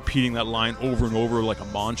stuff, repeating that line over and over like a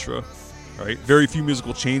mantra, right? Very few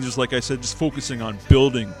musical changes, like I said, just focusing on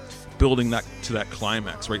building that to that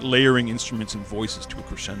climax, right? Layering instruments and voices to a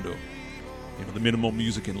crescendo. The minimal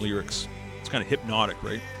music and lyrics. It's kind of hypnotic,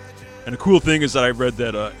 right? And the cool thing is that I read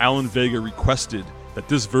that Alan Vega requested that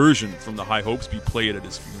this version from the High Hopes be played at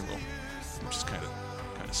his funeral, which is kind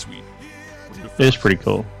of sweet. It is pretty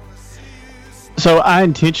cool. So I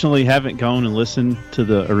intentionally haven't gone and listened to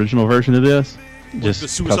the original version of this. Just the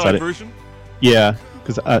Suicide version? Yeah,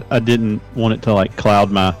 because I didn't want it to like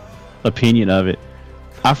cloud my opinion of it.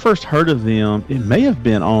 I first heard of them, it may have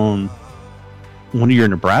been on one of your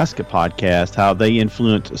Nebraska podcasts, how they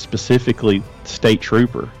influenced specifically State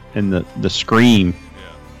Trooper and the scream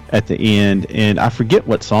at the end. And I forget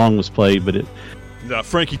what song was played, but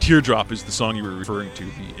Frankie Teardrop is the song you were referring to,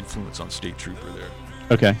 the influence on State Trooper there.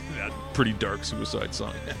 Okay. That pretty dark Suicide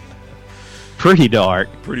song. Pretty dark,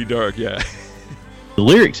 yeah. The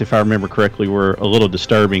lyrics, if I remember correctly, were a little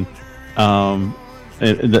disturbing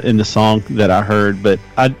in the song that I heard, but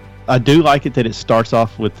I do like it that it starts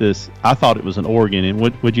off with this. I thought it was an organ, and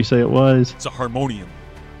what would you say it was? It's a harmonium.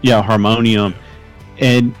 Yeah, harmonium. Yeah.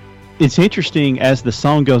 And it's interesting, as the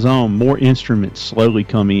song goes on, more instruments slowly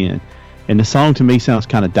come in, and the song to me sounds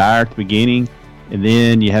kind of dire at the beginning, and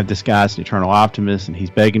then you have this guy's an eternal optimist, and he's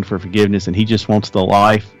begging for forgiveness, and he just wants the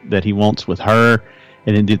life that he wants with her.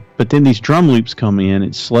 But then these drum loops come in.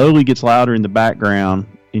 It slowly gets louder in the background,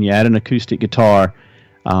 and you add an acoustic guitar.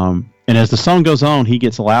 And as the song goes on, he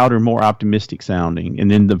gets louder, more optimistic sounding. And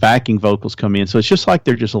then the backing vocals come in. So it's just like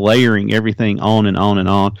they're just layering everything on and on and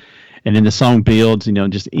on. And then the song builds,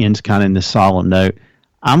 just ends kind of in this solemn note.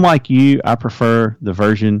 I'm like you. I prefer the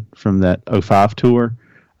version from that 05 tour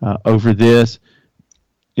over this.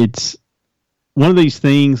 It's one of these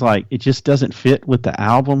things, like, it just doesn't fit with the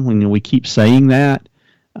album when we keep saying that.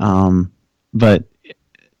 But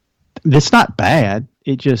it's not bad.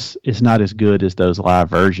 It just is not as good as those live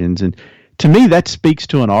versions. And to me, that speaks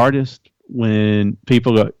to an artist when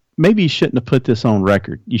people go, maybe you shouldn't have put this on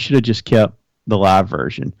record. You should have just kept the live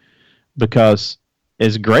version. Because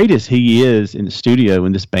as great as he is in the studio,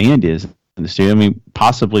 and this band is in the studio, I mean,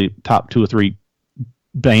 possibly top 2 or 3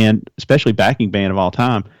 band, especially backing band of all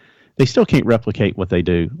time, they still can't replicate what they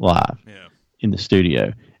do live in the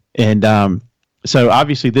studio. And so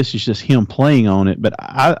obviously this is just him playing on it, but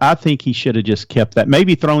I think he should have just kept that,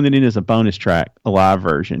 maybe thrown it in as a bonus track, a live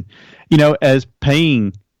version, as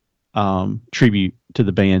paying tribute to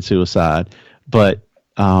the band Suicide. But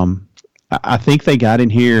I think they got in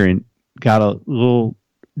here and got a little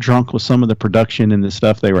drunk with some of the production and the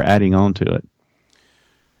stuff they were adding on to it.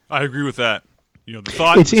 I agree with that. The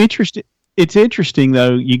thought it's interesting. It's interesting,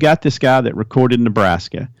 though. You got this guy that recorded in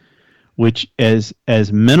Nebraska, which as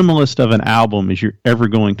minimalist of an album as you're ever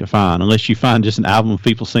going to find, unless you find just an album of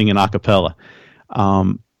people singing a cappella.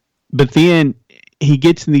 But then he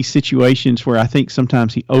gets in these situations where I think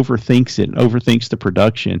sometimes he overthinks it and overthinks the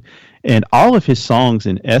production. And all of his songs,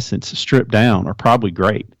 in essence, stripped down, are probably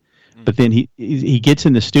great. But then he gets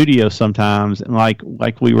in the studio sometimes, and like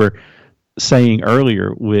we were saying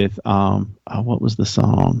earlier with what was the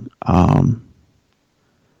song?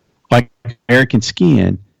 Like American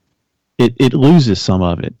Skin, it loses some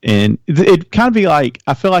of it. And it kind of be like,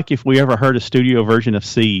 I feel like if we ever heard a studio version of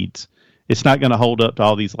Seeds, it's not going to hold up to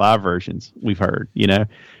all these live versions we've heard,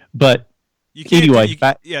 But anyway,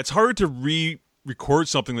 it's hard to re-record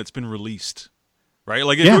something that's been released, right?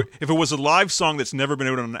 Like if it was a live song that's never been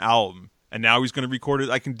out on an album, and now he's going to record it,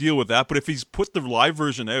 I can deal with that. But if he's put the live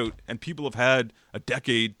version out and people have had a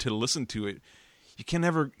decade to listen to it, you can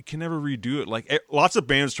never redo it. Like lots of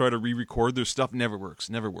bands try to re-record their stuff, never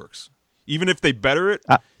works. Even if they better it,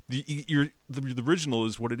 the original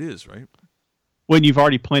is what it is, right? When you've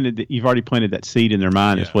already planted that seed in their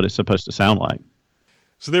mind, is what it's supposed to sound like.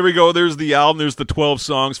 So there we go. There's the album. There's the 12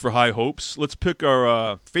 songs for High Hopes. Let's pick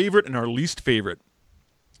our favorite and our least favorite.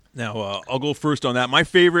 Now, I'll go first on that. My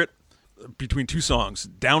favorite, between two songs,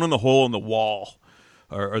 Down in the Hole and The Wall,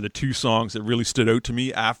 are the two songs that really stood out to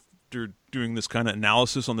me after doing this kind of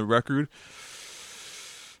analysis on the record.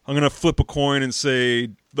 I'm going to flip a coin and say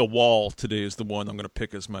The Wall today is the one I'm going to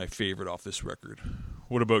pick as my favorite off this record.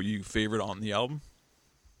 What about you? Favorite on the album?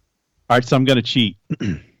 All right, so I'm going to cheat.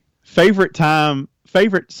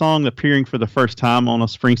 Favorite song appearing for the first time on a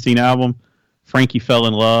Springsteen album, Frankie Fell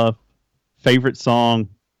in Love. Favorite song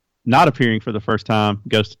not appearing for the first time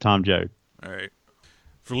goes to Tom Joad. All right.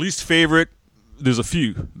 For least favorite, there's a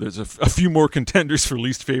few. There's a few more contenders for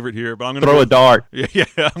least favorite here, but I'm going to throw a dart. Yeah.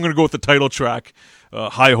 I'm going to go with the title track,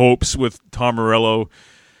 High Hopes with Tom Morello.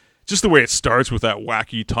 Just the way it starts with that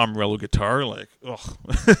wacky Tom Morello guitar, like, ugh.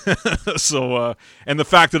 So, and the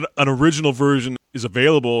fact that an original version is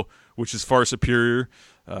available, which is far superior,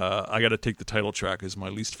 I got to take the title track as my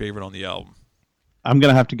least favorite on the album. I'm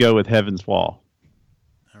going to have to go with Heaven's Wall.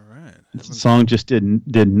 All right. The song just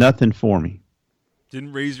did nothing for me.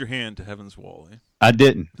 Didn't raise your hand to Heaven's Wall, eh? I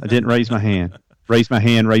didn't raise my hand. Raise my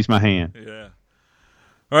hand. Yeah.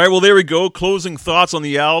 All right, well, there we go. Closing thoughts on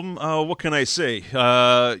the album. What can I say?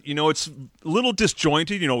 It's a little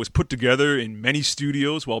disjointed. It was put together in many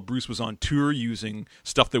studios while Bruce was on tour using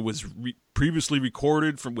stuff that was previously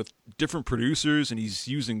recorded with different producers, and he's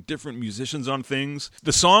using different musicians on things.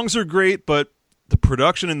 The songs are great, but the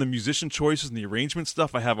production and the musician choices and the arrangement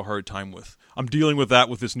stuff I have a hard time with. I'm dealing with that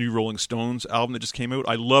with this new Rolling Stones album that just came out.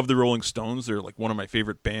 I love the Rolling Stones. They're like one of my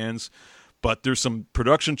favorite bands. But there's some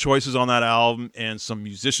production choices on that album and some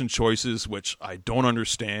musician choices which I don't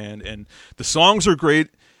understand. And the songs are great,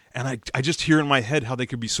 and I just hear in my head how they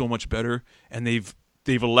could be so much better. And they've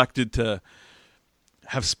elected to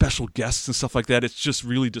have special guests and stuff like that. It's just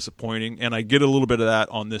really disappointing. And I get a little bit of that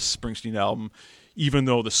on this Springsteen album. Even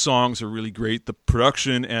though the songs are really great, the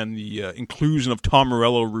production and the inclusion of Tom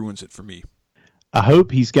Morello ruins it for me. I hope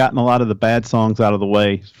he's gotten a lot of the bad songs out of the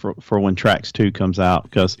way for when Tracks 2 comes out,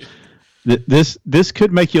 because this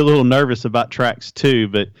could make you a little nervous about Tracks 2,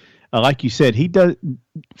 but like you said, he does,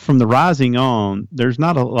 from the Rising on, there's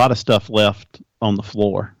not a lot of stuff left on the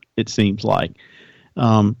floor, it seems like.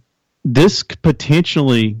 This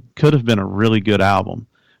potentially could have been a really good album,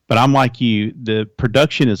 but I'm like you, the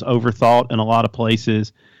production is overthought in a lot of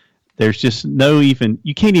places. There's just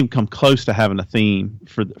you can't even come close to having a theme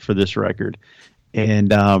for this record.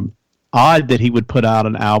 And odd that he would put out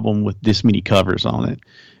an album with this many covers on it.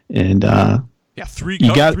 And three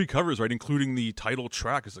covers, right, including the title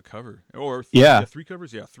track as a cover. Or three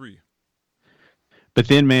covers, three. But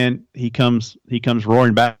then, man, he comes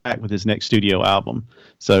roaring back with his next studio album.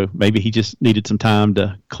 So maybe he just needed some time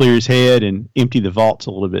to clear his head and empty the vaults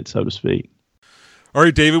a little bit, so to speak. All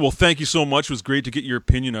right, David. Well, thank you so much. It was great to get your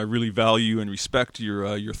opinion. I really value and respect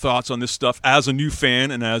your thoughts on this stuff as a new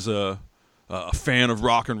fan and as a fan of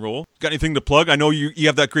rock and roll. Got anything to plug? I know you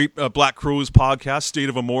have that great Black Crowes podcast, State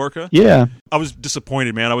of Amorica. Yeah. I was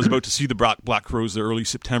disappointed, man. I was about to see the Black Crowes, the early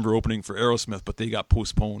September opening for Aerosmith, but they got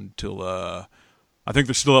postponed till I think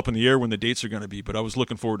they're still up in the air when the dates are going to be, but I was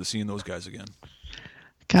looking forward to seeing those guys again.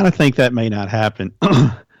 I kind of think that may not happen.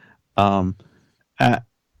 Aerosmith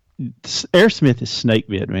is snake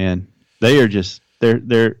bit, man. They are just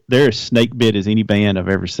they're as snake bit as any band I've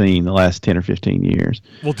ever seen the last 10 or 15 years.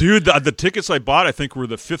 Well, dude, the tickets I bought, I think, were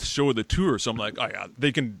the 5th show of the tour. So I'm like, oh yeah,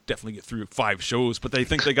 they can definitely get through 5 shows, but they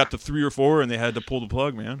think they got to 3 or 4 and they had to pull the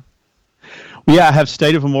plug, man. Well, yeah, I have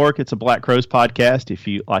State of Amorica. It's a Black Crowes podcast. If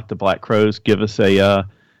you like the Black Crowes, give us a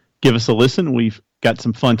listen. We've got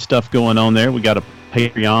some fun stuff going on there. We got a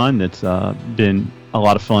Patreon that's been a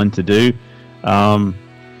lot of fun to do.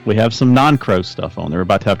 We have some non-Crow stuff on there. We're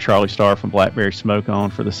about to have Charlie Starr from Blackberry Smoke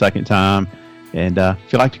on for the second time. And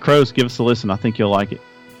if you like the Crows, give us a listen. I think you'll like it.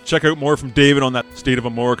 Check out more from David on that State of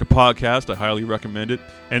Amorica podcast. I highly recommend it.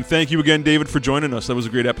 And thank you again, David, for joining us. That was a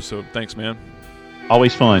great episode. Thanks, man.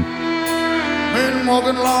 Always fun. Been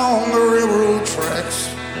walking along the railroad tracks.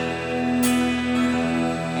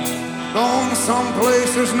 Going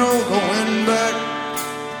someplace there's no going back.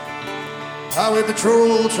 Highway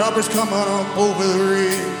patrol choppers coming up over the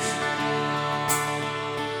ridge.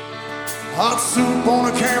 Hot soup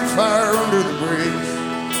on a campfire under the bridge.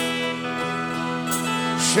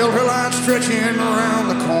 Shelter line stretching around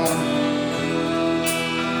the corner.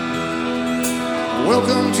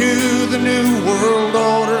 Welcome to the new world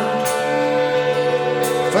order.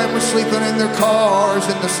 Families sleeping in their cars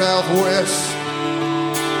in the Southwest.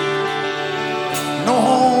 No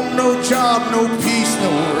home, no job, no peace,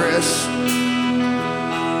 no rest.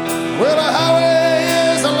 Well, the highway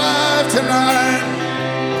is alive tonight,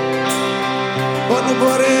 but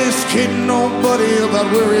nobody's kidding nobody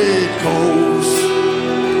about where it goes.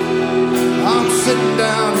 I'm sitting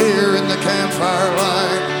down here in the campfire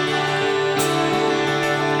light,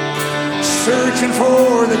 searching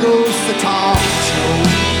for the ghost of Tom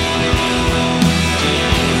Jones.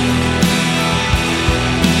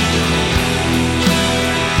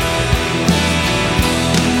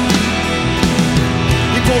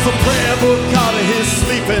 Pulls a prayer book out of his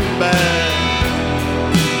sleeping bag.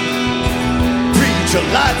 Preacher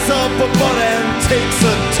lights up a butt and takes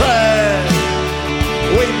a drag,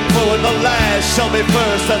 waiting for when the last shall be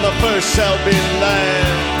first and the first shall be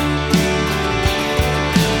last.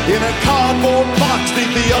 In a cardboard box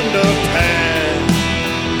beneath the underpass,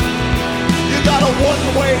 you got a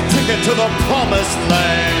one-way ticket to the promised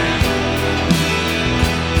land.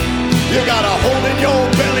 You got a hole in your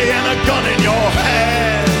belly and a gun in your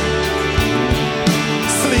hand,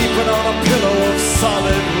 sleeping on a pillow of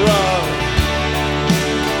solid rock,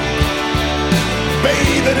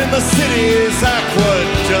 bathing in the city's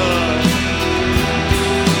aqueduct.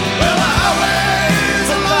 Well, the highway's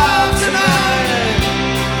alive tonight.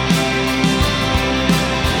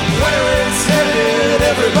 Where it's headed,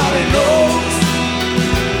 everybody knows.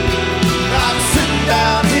 I'm sitting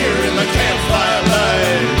down here in the campfire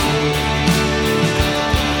light,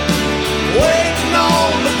 waiting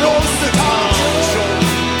on the ghost of Tom Jones.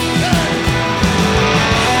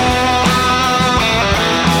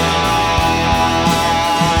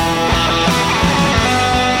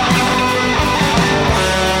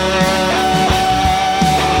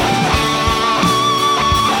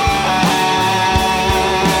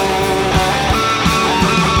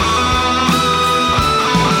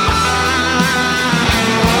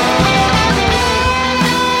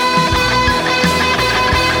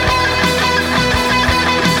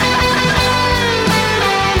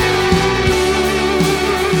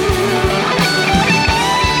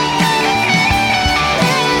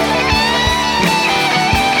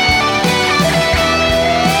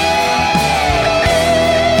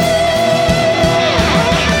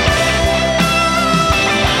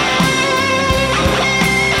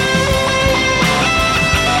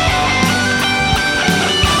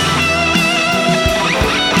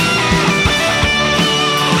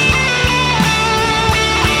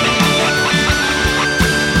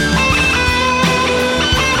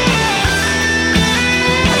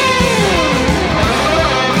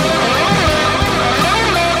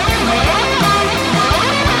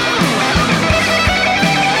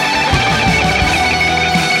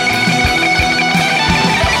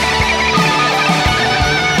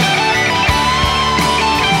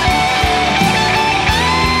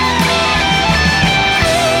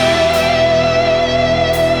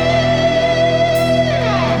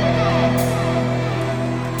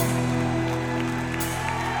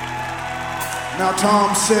 Now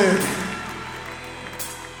Tom said,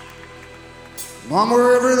 Mom,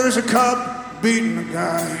 wherever there's a cop beating a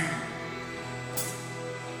guy,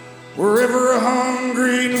 wherever a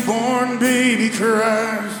hungry newborn baby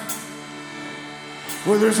cries,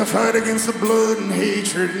 where there's a fight against the blood and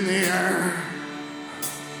hatred in the air,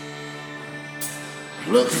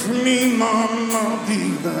 look for me, Mom, I'll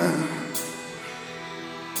be there.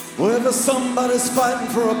 Wherever somebody's fighting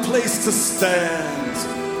for a place to stand,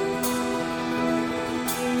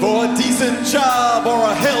 for a decent job or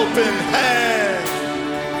a helping hand,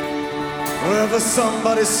 wherever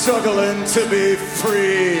somebody's struggling to be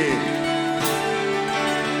free,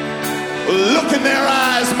 look in their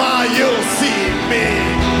eyes, Ma, you'll see me.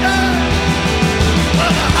 Yeah. Well,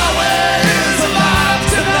 the highway is alive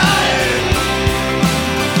tonight.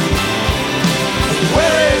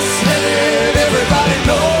 Where it's headed, everybody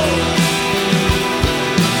knows.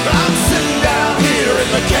 I'm sitting down here in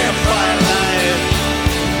the campfire light,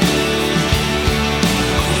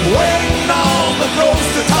 waiting on the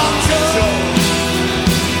ghost of Tom Jones.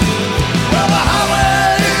 Well, the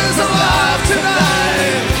highway is alive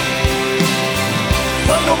tonight,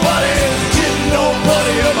 but nobody's kidding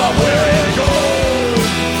nobody about where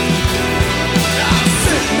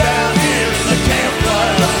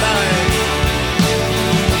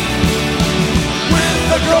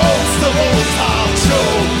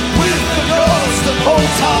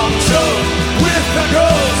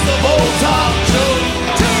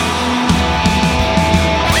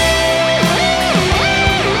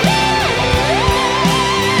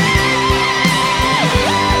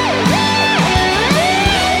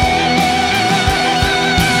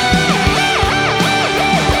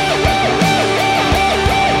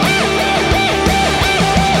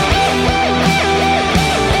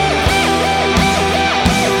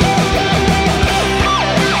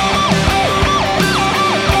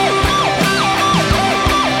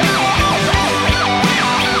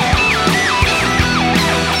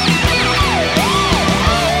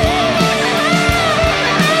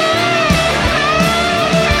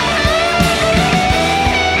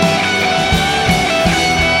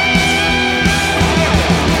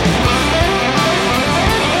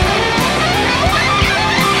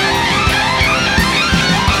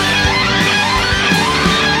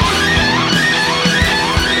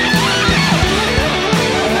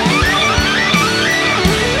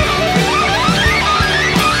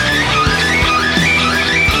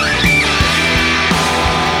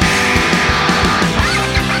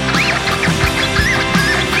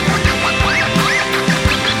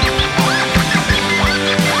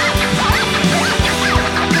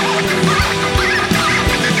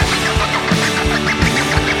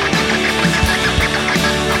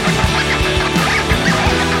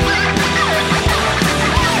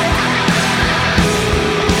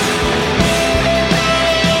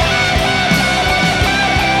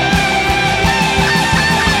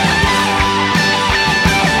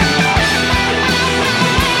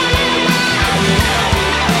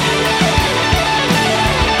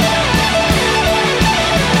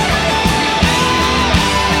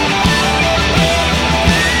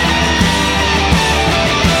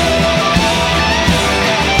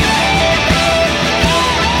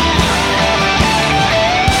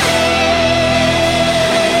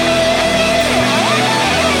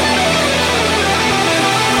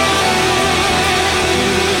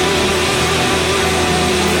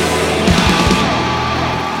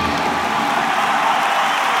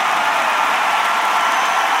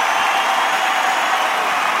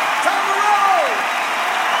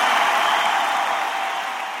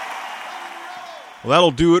Well,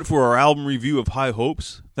 that'll do it for our album review of High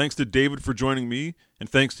Hopes. Thanks to David for joining me, and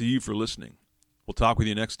thanks to you for listening. We'll talk with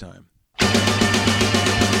you next time.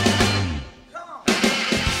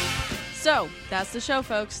 So, that's the show,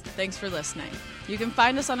 folks. Thanks for listening. You can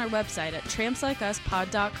find us on our website at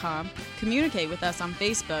trampslikeUsPod.com, communicate with us on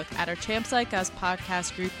Facebook at our Tramps Like Us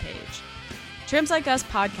podcast group page. Tramps Like Us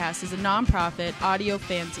podcast is a non-profit audio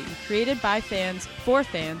fanzine created by fans for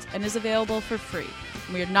fans and is available for free.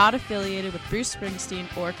 We are not affiliated with Bruce Springsteen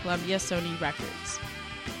or Columbia Sony Records.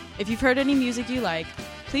 If you've heard any music you like,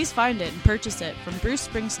 please find it and purchase it from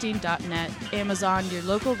brucespringsteen.net, Amazon, your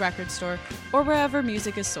local record store, or wherever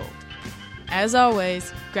music is sold. As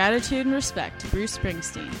always, gratitude and respect to Bruce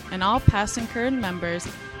Springsteen and all past and current members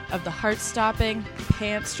of the heart-stopping,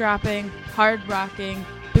 pants-dropping, hard-rocking,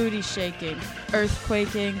 booty-shaking,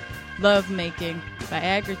 earthquaking, love-making,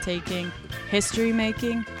 Viagra-taking,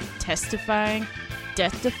 history-making, testifying,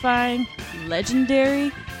 death-defying,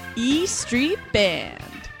 legendary E Street Band.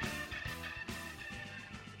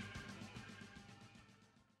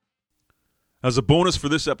 As a bonus for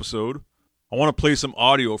this episode, I want to play some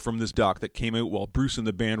audio from this doc that came out while Bruce and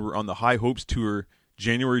the band were on the High Hopes tour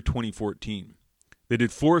January 2014. They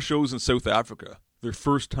did 4 shows in South Africa, their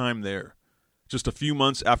first time there, just a few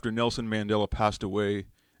months after Nelson Mandela passed away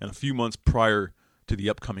and a few months prior to the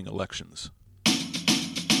upcoming elections.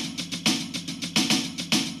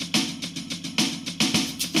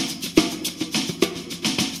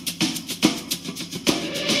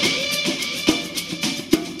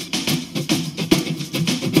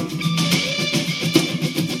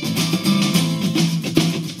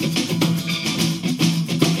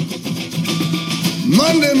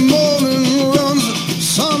 Monday morning runs,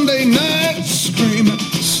 Sunday night screaming,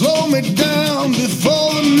 slow me down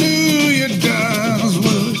before the new year dies.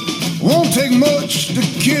 Well, it won't take much to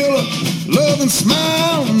kill a loving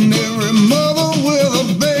smile, and every mother with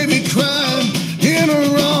a baby crying in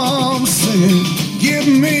her arms, singing, give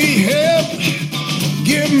me help,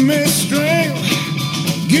 give me strength,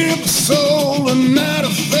 give the soul a night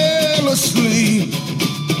of fell asleep,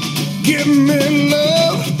 give me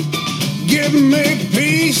love, give me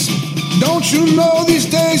peace. Don't you know these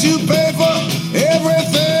days you pay for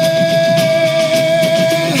everything?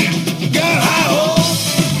 Got high hopes.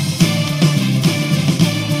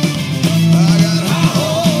 I got high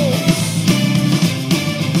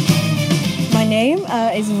hopes. My name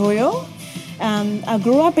is Vuyo. I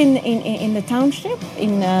grew up in the township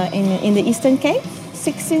in the Eastern Cape.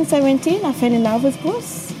 16, 17, I fell in love with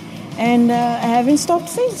Bruce, and I haven't stopped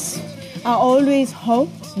since. I always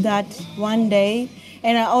hoped that one day,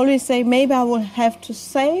 and I always say maybe I will have to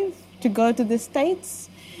save to go to the States.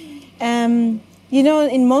 You know,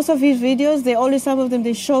 in most of his videos, some of them,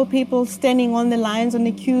 they show people standing on the lines, on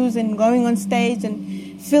the queues, and going on stage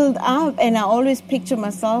and filled up. And I always picture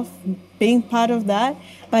myself being part of that.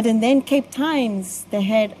 But and then Cape Times, I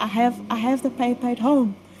have the paper at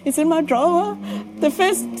home. It's in my drawer. The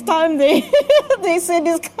first time they said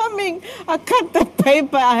it's coming, I cut the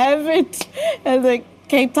paper. I have it, and the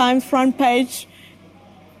Cape Times front page.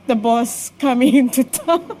 The boss coming into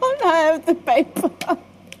town. I have the paper.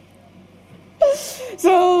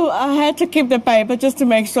 So I had to keep the paper just to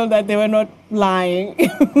make sure that they were not lying.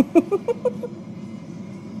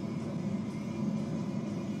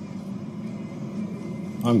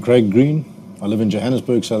 I'm Craig Green. I live in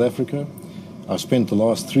Johannesburg, South Africa. I've spent the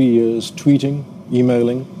last 3 years tweeting,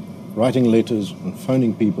 emailing, writing letters, and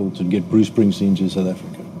phoning people to get Bruce Springsteen to South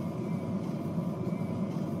Africa.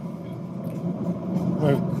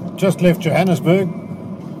 We've just left Johannesburg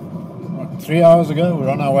 3 hours ago. We're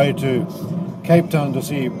on our way to Cape Town to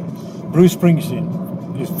see Bruce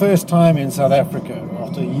Springsteen. His first time in South Africa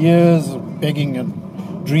after years of begging and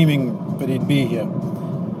dreaming that he'd be here.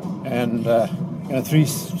 And going to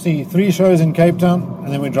see 3 shows in Cape Town,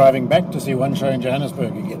 and then we're driving back to see 1 show in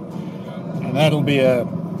Johannesburg again. And that'll be a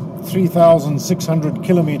 3,600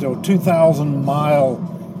 kilometer or 2,000 mile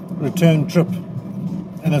return trip.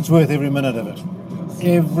 And it's worth every minute of it.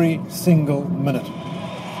 Every single minute.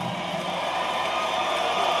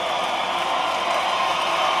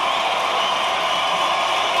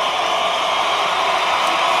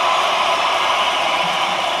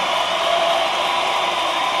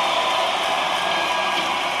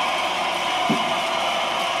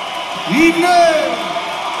 Evening!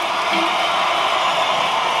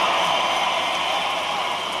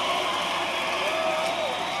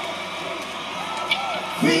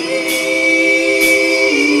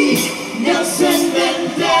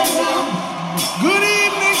 Good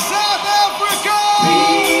evening, South Africa!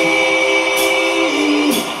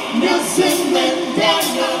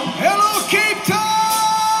 Hello, Cape Town!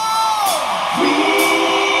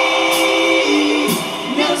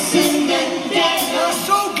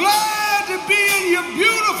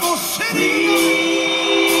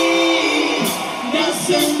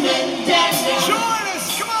 Join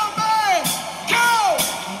us, come on, man, go!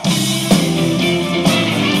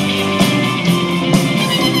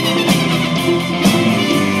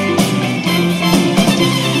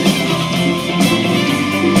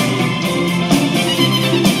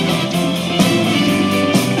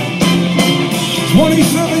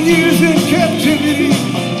 27 years in captivity.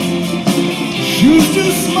 Shoes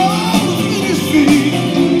too small to fit his feet.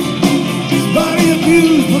 His body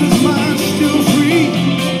abused, but his mind still free.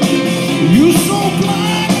 You so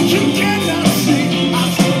blind that you cannot see. I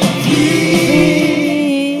said,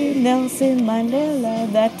 free. Nelson Mandela,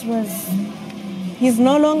 that was, he's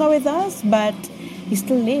no longer with us, but he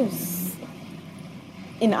still lives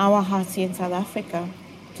in our hearts here in South Africa.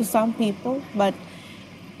 To some people, but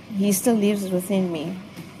he still lives within me.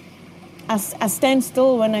 I stand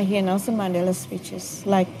still when I hear Nelson Mandela's speeches,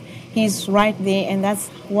 like he's right there, and that's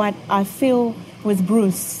what I feel with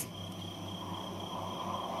Bruce.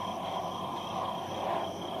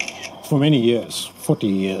 For many years, 40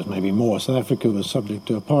 years, maybe more, South Africa was subject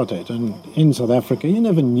to apartheid. And in South Africa, you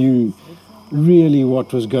never knew really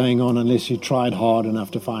what was going on unless you tried hard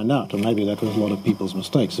enough to find out. And maybe that was a lot of people's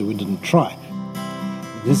mistakes, that we didn't try.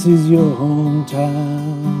 This is your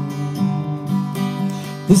hometown.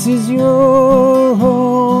 This is your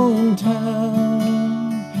hometown.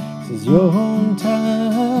 This is your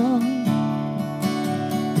hometown.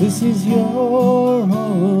 This is your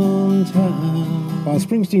hometown. While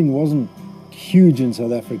Springsteen wasn't huge in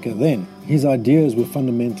South Africa then, his ideas were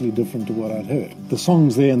fundamentally different to what I'd heard. The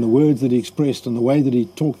songs there and the words that he expressed and the way that he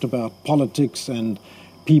talked about politics and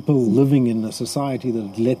people living in a society that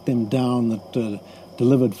had let them down, that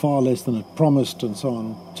delivered far less than it promised and so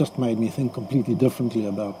on, just made me think completely differently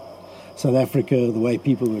about South Africa, the way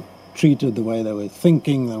people were treated, the way they were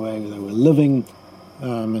thinking, the way they were living.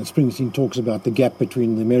 And Springsteen talks about the gap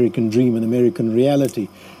between the American dream and American reality.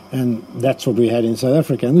 And that's what we had in South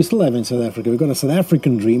Africa, and we still have in South Africa. We've got a South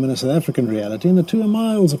African dream and a South African reality, and the two are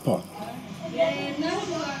miles apart.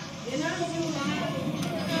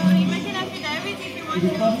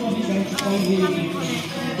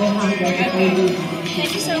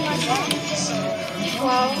 Thank you so much.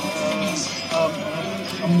 Wow.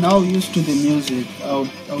 I'm now used to the music. I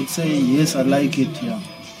would say yes, I like it, yeah.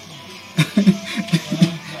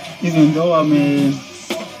 Even though I'm a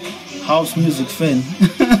house music fan.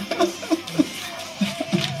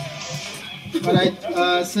 But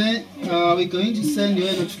I say we're going to send you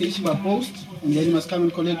a notification by post, and then you must come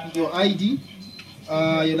and collect your ID,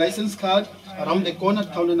 your license card, around the corner,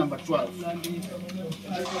 counter number 12.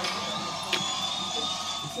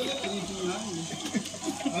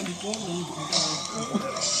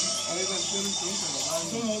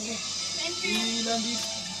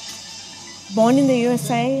 Born in the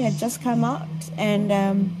USA had just come out, and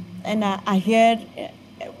I heard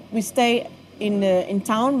we stay in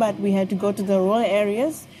town, but we had to go to the rural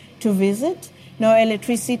areas to visit. No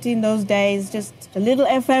electricity in those days, just a little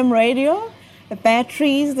FM radio, the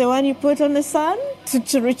batteries, the one you put on the sun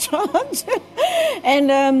to recharge,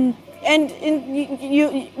 and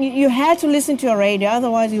you had to listen to a radio,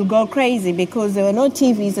 otherwise you'll go crazy because there were no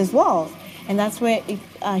TVs as well. And that's where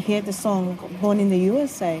I heard the song Born in the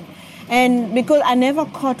USA. And because I never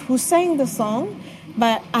caught who sang the song,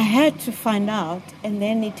 but I had to find out. And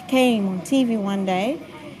then it came on TV one day,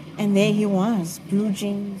 and there he was, blue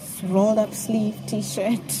jeans, rolled up sleeve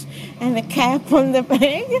T-shirt, and the cap on the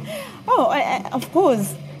back. Oh, of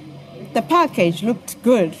course, the package looked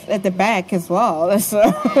good at the back as well. So.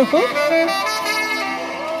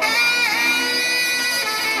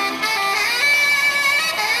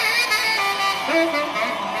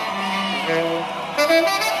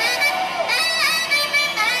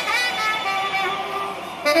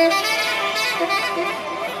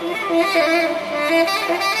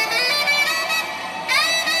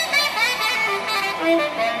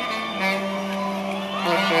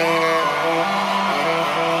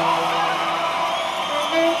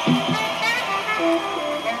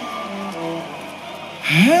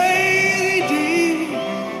 Hey, Dee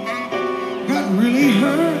got really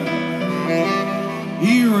hurt.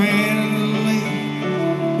 He ran late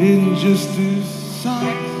in just his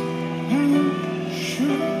socks and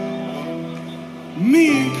shirt. Me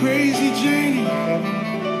and Crazy Janie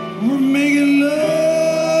were making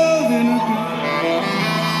love in a dark,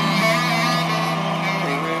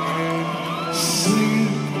 singing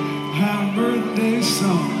happy birthday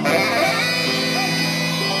song.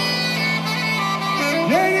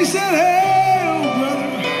 And he said, hey, old brother,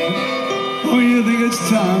 oh, you think it's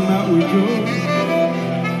time that we go?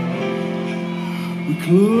 We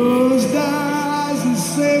closed our eyes and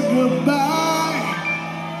said goodbye.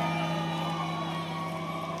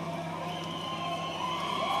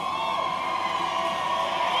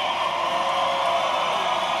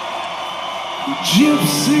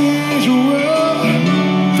 Gypsy's world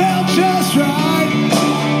felt just right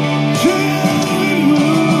till we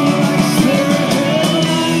moved like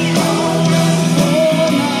Saturday night.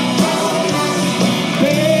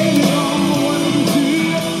 Baby, I'm wanting to.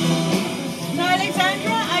 So,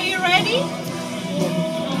 Alexandra, are you ready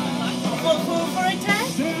for a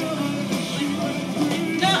test?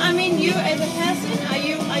 No, I mean you as a person. Are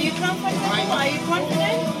you comfortable? Are you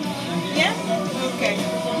confident? Yeah. Okay.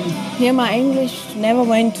 Yeah, my English never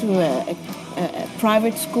went to a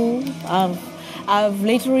private school. I've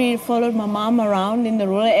literally followed my mom around in the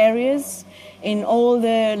rural areas. In all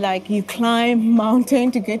the, like, you climb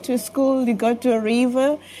mountain to get to a school, you go to a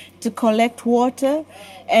river to collect water,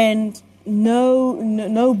 and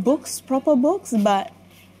no books, proper books, but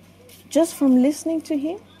just from listening to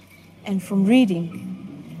him and from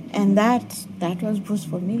reading. And that was Bruce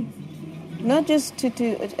for me. Not just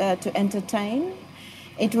to entertain.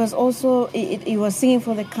 It was also, it was singing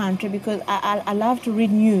for the country, because I love to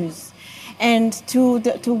read news. And to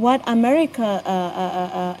what America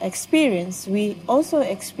experienced, we also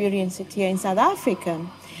experience it here in South Africa.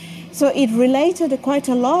 So it related quite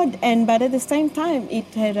a lot, but at the same time, it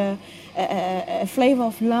had a flavor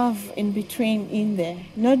of love in between in there.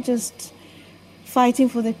 Not just fighting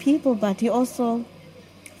for the people, but he was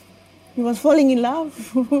falling in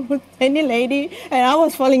love with any lady, and I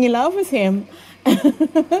was falling in love with him.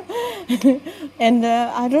 And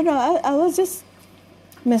I don't know, I was just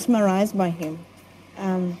mesmerized by him.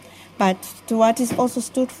 But to what he also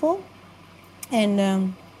stood for,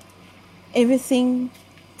 and everything,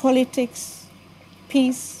 politics,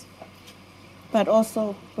 peace, but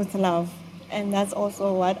also with love. And that's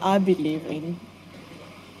also what I believe in.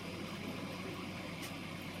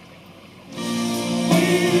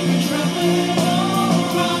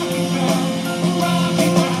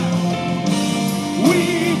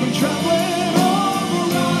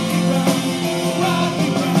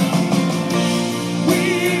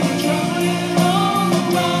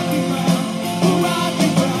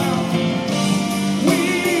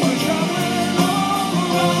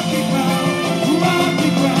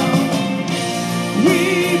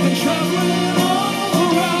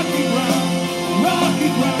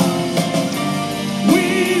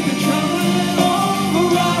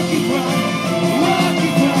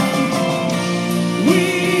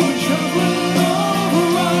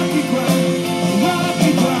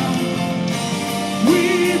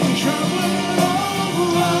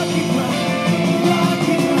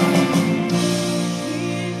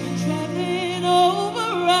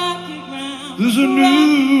 There's a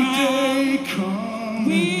new day coming.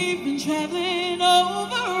 We've been traveling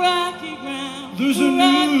over rocky ground. There's a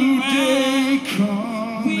new day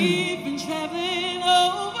coming. We've been traveling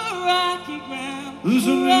over rocky ground. There's a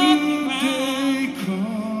new day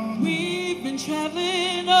coming. We've been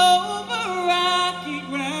traveling over rocky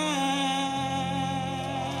ground.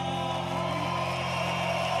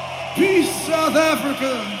 Peace, South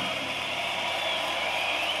Africa.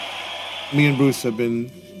 Me and Bruce have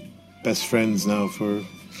been best friends now for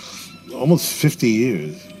almost 50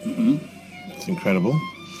 years. Mm-hmm. It's incredible.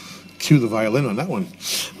 Cue the violin on that one.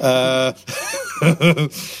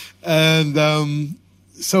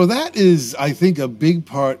 So that is, I think, a big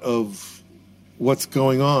part of what's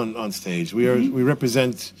going on stage. We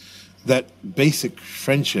represent that basic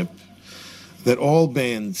friendship that all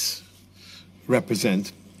bands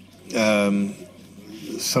represent.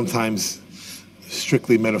 Sometimes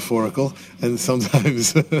strictly metaphorical and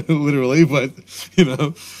sometimes literally, but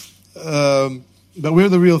but we're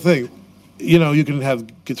the real thing. You can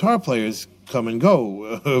have guitar players come and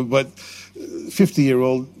go, but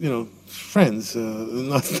 50-year-old friends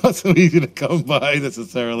not so easy to come by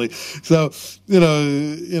necessarily. So you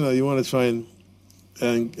want to try and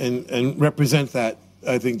represent that,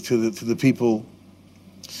 I think, to the people,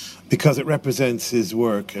 because it represents his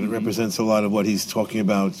work and it represents a lot of what he's talking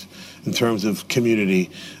about in terms of community.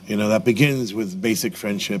 That begins with basic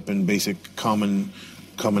friendship and basic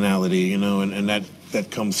commonality, and that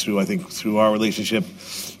comes through, I think, through our relationship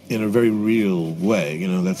in a very real way.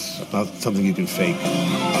 That's not something you can fake.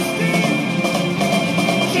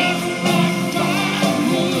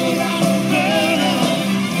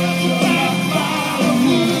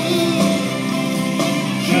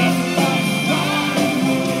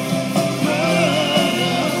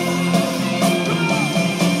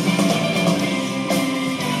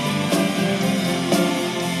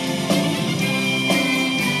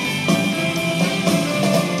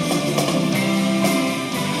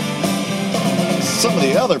 Some of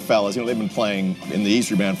the other fellas, they've been playing in the E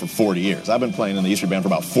Street Band for 40 years. I've been playing in the E Street Band for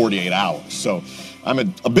about 48 hours. So I'm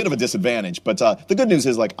a bit of a disadvantage. But the good news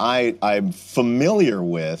is, like, I'm familiar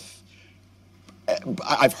with,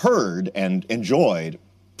 I've heard and enjoyed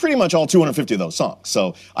pretty much all 250 of those songs.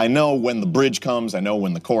 So I know when the bridge comes, I know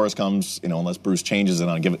when the chorus comes, unless Bruce changes it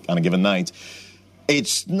on a given night.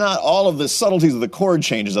 It's not all of the subtleties of the chord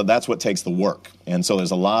changes, that's what takes the work. And so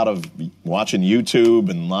there's a lot of watching YouTube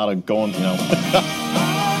and a lot of going,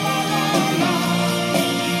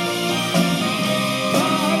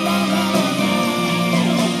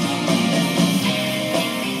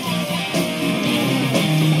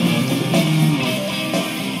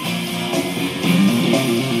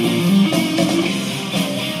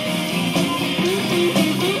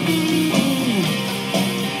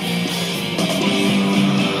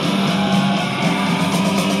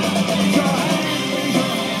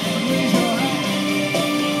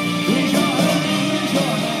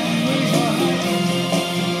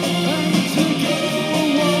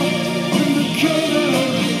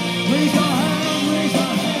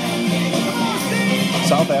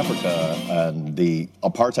 South Africa and the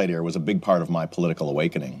apartheid era was a big part of my political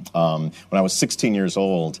awakening. When I was 16 years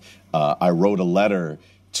old, I wrote a letter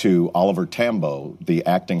to Oliver Tambo, the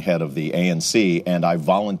acting head of the ANC, and I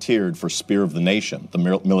volunteered for Spear of the Nation, the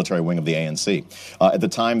military wing of the ANC. At the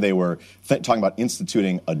time, they were talking about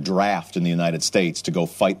instituting a draft in the United States to go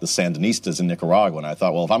fight the Sandinistas in Nicaragua, and I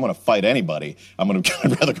thought, well, if I'm going to fight anybody, I'd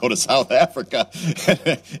rather go to South Africa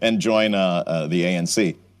and join the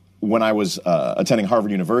ANC. When I was attending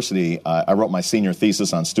Harvard University, I wrote my senior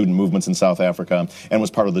thesis on student movements in South Africa and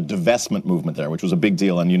was part of the divestment movement there, which was a big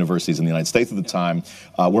deal on universities in the United States at the time,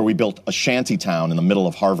 where we built a shanty town in the middle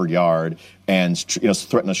of Harvard Yard and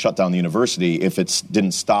threatened to shut down the university if it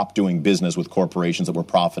didn't stop doing business with corporations that were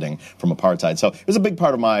profiting from apartheid. So it was a big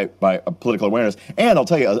part of my political awareness. And I'll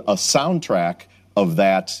tell you, a soundtrack of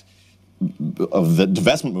that, of the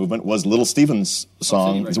divestment movement, was Little Steven's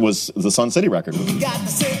song, was the Sun City record.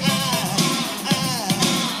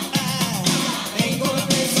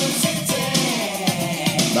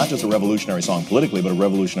 Not just a revolutionary song politically, but a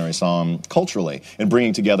revolutionary song culturally, and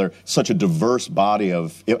bringing together such a diverse body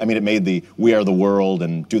of, it made the We Are the World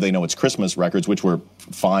and Do They Know It's Christmas records, which were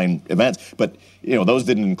fine events, but those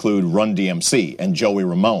didn't include Run DMC and Joey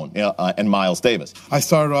Ramone and Miles Davis. I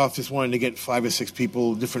started off just wanting to get 5 or 6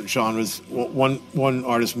 people, different genres, one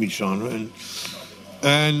artist from each genre,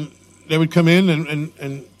 and they would come in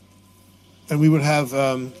and we would have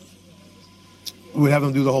them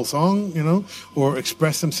do the whole song, or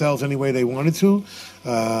express themselves any way they wanted to,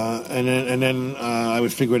 and then I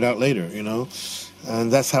would figure it out later,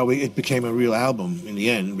 and that's how it became a real album in the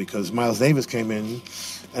end, because Miles Davis came in,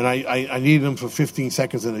 and I needed him for 15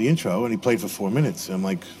 seconds in the intro, and he played for 4 minutes. I'm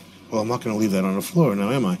like, well, I'm not going to leave that on the floor now,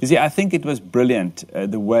 am I? You see, I think it was brilliant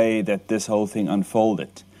the way that this whole thing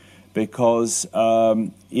unfolded, because there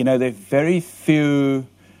are very few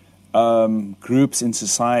groups in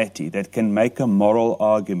society that can make a moral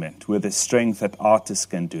argument with the strength that artists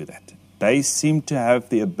can do that. They seem to have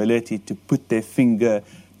the ability to put their finger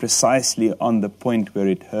precisely on the point where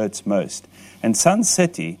it hurts most. And Sun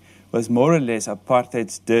City was more or less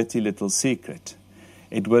apartheid's dirty little secret.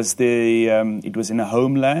 It was in a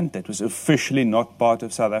homeland that was officially not part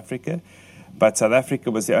of South Africa, but South Africa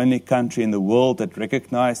was the only country in the world that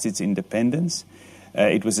recognized its independence.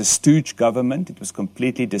 It was a stooge government. It was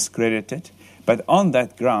completely discredited. But on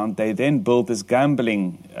that ground, they then built this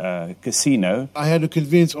gambling casino. I had to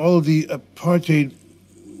convince all of the apartheid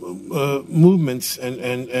movements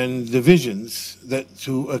and divisions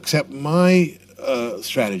to accept my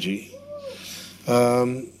strategy.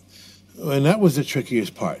 And that was the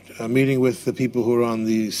trickiest part, meeting with the people who are on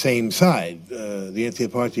the same side, the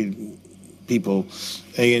anti-apartheid people,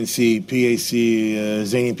 ANC, PAC,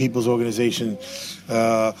 Zanian People's Organization,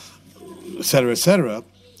 et cetera,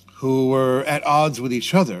 who were at odds with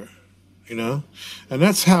each other, and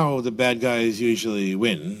that's how the bad guys usually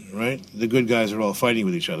win, right? The good guys are all fighting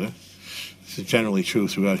with each other. This is generally true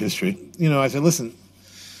throughout history. I said, listen,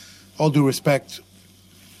 all due respect,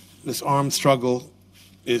 this armed struggle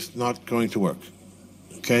is not going to work,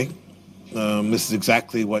 okay? This is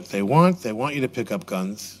exactly what they want. They want you to pick up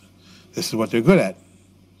guns. This is what they're good at.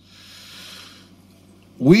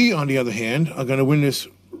 We, on the other hand, are going to win this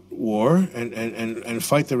war and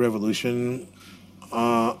fight the revolution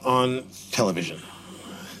on television.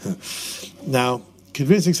 Now,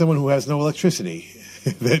 convincing someone who has no electricity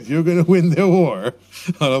that you're going to win their war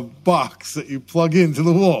on a box that you plug into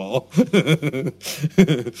the wall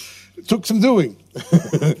took some doing.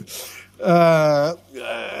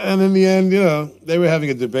 And in the end, they were having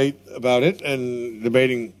a debate about it and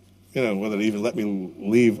debating, whether to even let me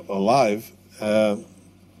leave alive.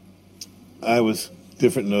 I was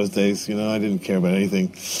different in those days. I didn't care about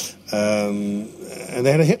anything. And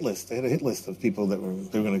they had a hit list. They had a hit list of people that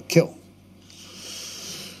they were going to kill.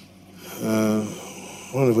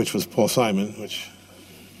 One of which was Paul Simon, which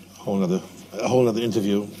a whole other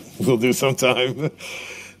interview we'll do sometime.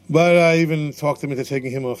 But I even talked them into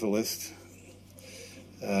taking him off the list,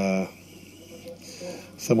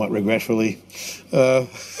 somewhat regretfully. I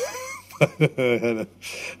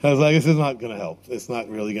was like, this is not going to help. It's not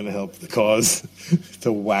really going to help the cause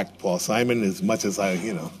to whack Paul Simon as much as I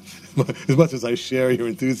share your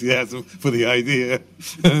enthusiasm for the idea.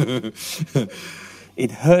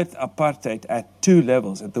 It hurt apartheid at two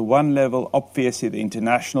levels. At the one level, obviously, the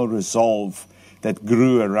international resolve that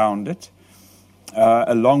grew around it,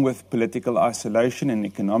 along with political isolation and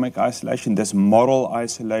economic isolation, this moral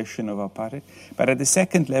isolation of apartheid. But at the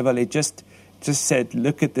second level, it just said,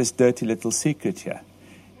 look at this dirty little secret here.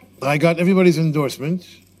 I got everybody's endorsement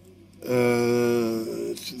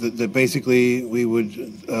that basically we would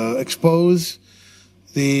expose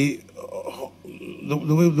the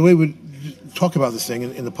way we talk about this thing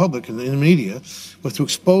in the public and in the media was to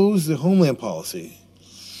expose the homeland policy,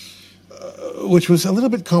 which was a little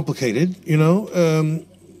bit complicated, and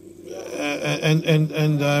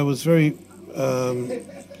I was very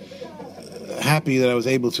happy that I was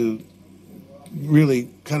able to really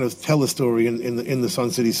kind of tell the story in the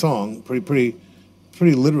Sun City song, pretty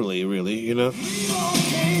literally, really,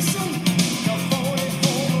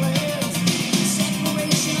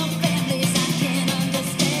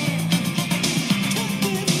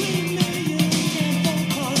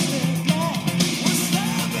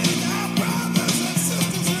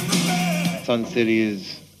 Sun City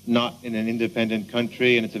is not in an independent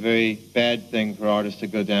country, and it's a very bad thing for artists to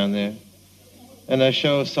go down there. And I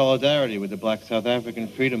show solidarity with the Black South African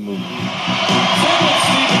freedom movement.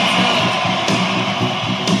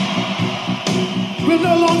 We'll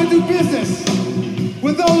no longer do business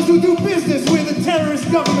with those who do business with the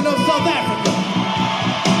terrorist government of South Africa.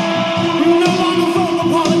 We will no longer vote for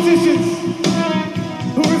politicians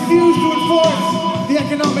who refuse to enforce the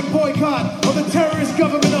economic boycott of the terrorist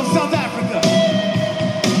government of South Africa.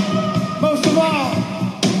 Most of all,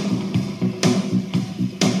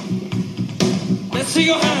 let's see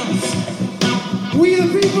your hands. We the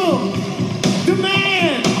people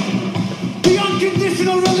demand the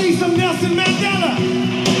unconditional release of Nelson Mandela.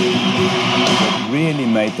 What really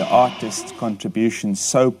made the artist's contribution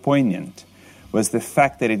so poignant was the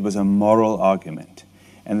fact that it was a moral argument,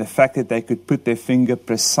 and the fact that they could put their finger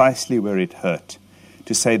precisely where it hurt,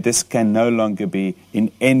 to say this can no longer be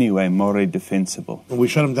in any way morally defensible. We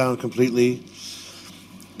shut them down completely,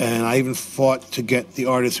 and I even fought to get the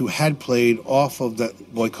artists who had played off of that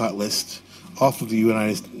boycott list, off of the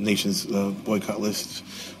United Nations boycott list,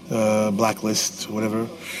 blacklist, whatever.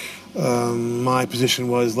 My position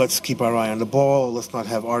was, let's keep our eye on the ball, let's not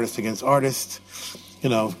have artist against artist.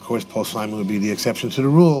 Of course, Paul Simon would be the exception to the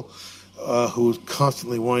rule, who's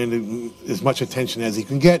constantly wanting as much attention as he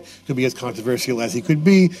can get, to be as controversial as he could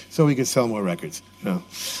be, so he could sell more records. And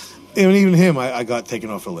even him, I got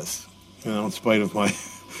taken off the list, in spite of my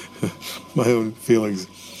my own feelings.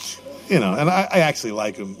 And I actually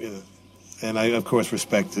like him, and I, of course,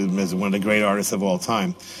 respect him as one of the great artists of all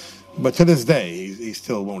time. But to this day, he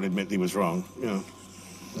still won't admit he was wrong.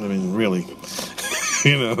 I mean, really.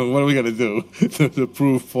 What are we going to do to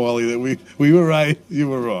prove, Paulie, that we were right, you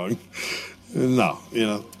were wrong? No,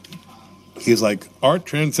 He's like, art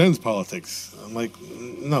transcends politics. I'm like,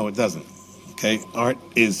 no, it doesn't. Okay? Art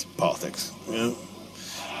is politics.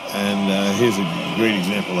 And here's a great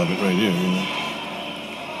example of it right here.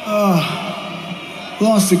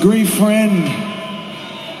 Lost a great friend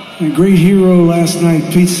and a great hero last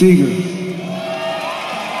night, Pete Seeger.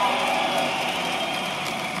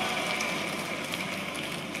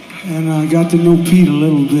 And I got to know Pete a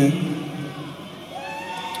little bit.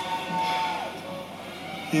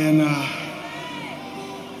 And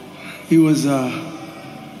he was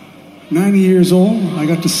 90 years old. I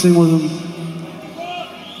got to sing with him.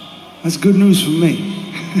 That's good news for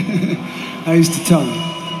me. I used to tell him.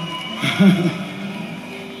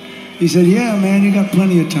 He said, yeah, man, you got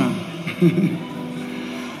plenty of time.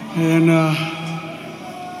 And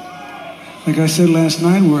like I said last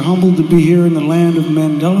night, we're humbled to be here in the land of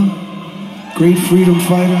Mandela, great freedom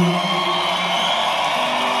fighter.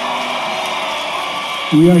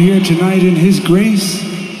 We are here tonight in his grace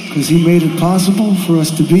because he made it possible for us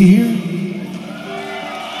to be here.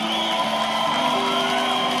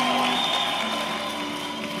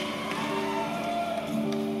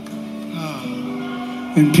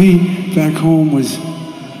 And Pete, back home, was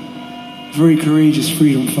a very courageous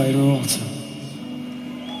freedom fighter also.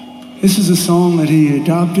 This is a song that he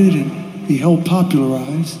adopted and he helped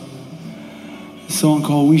popularize. A song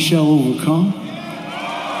called We Shall Overcome.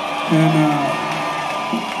 And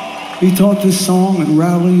he taught this song at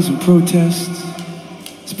rallies and protests.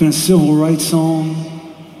 It's been a civil rights song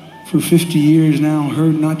for 50 years now,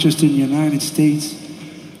 heard not just in the United States,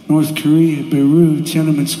 North Korea, Beirut,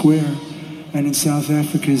 Tiananmen Square, and in South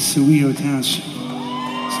Africa's Soweto Township.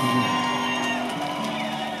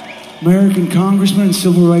 American Congressman and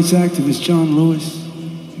civil rights activist John Lewis,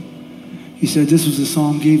 he said this was a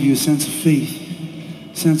song that gave you a sense of faith,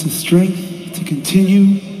 a sense of strength to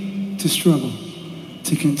continue to struggle,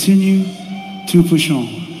 to continue to push on,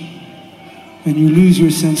 and you lose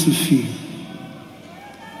your sense of fear.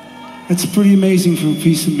 That's pretty amazing for a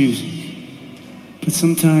piece of music, but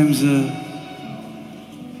sometimes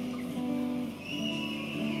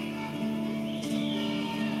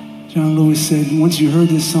John Lewis said, once you heard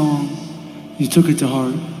this song, you took it to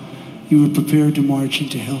heart, you were prepared to march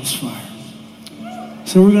into hell's fire.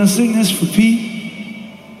 So we're going to sing this for Pete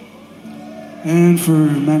and for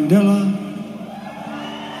Mandela,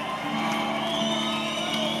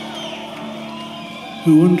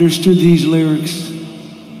 who understood these lyrics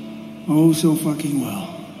oh so fucking well.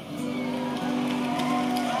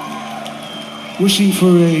 Wishing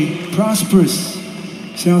for a prosperous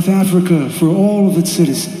South Africa for all of its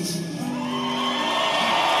citizens.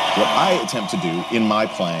 What I attempt to do in my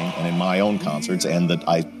playing and in my own concerts, and that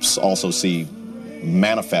I also see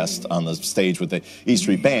manifest on the stage with the E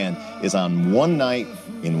Street Band, is on one night,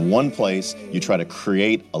 in one place, you try to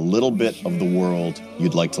create a little bit of the world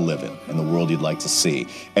you'd like to live in and the world you'd like to see.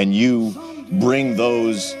 And you bring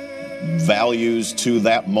those values to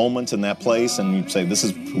that moment in that place, and you say, this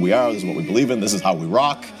is who we are, this is what we believe in, this is how we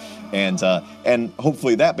rock. And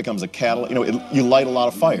hopefully that becomes a catalyst. You light a lot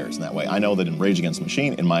of fires in that way. I know that in Rage Against the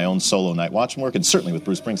Machine, in my own solo night watching work, and certainly with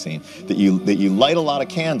Bruce Springsteen, that you light a lot of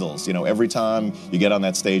candles. Every time you get on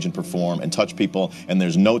that stage and perform and touch people, and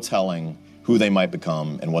there's no telling who they might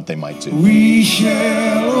become and what they might do. We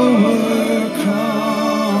shall overcome.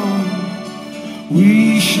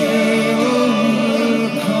 We shall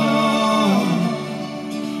overcome.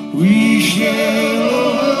 We shall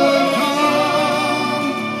overcome.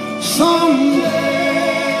 Someday,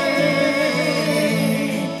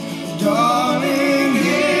 darling,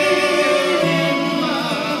 here in my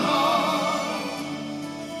heart,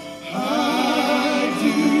 I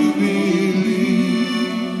do believe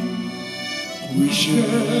we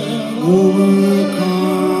shall overcome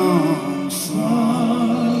someday.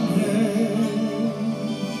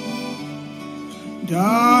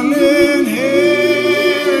 Darling,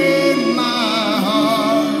 here in my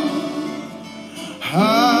heart, I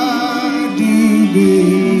believe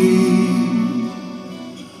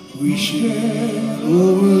we shall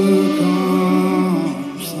overcome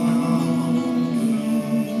someday.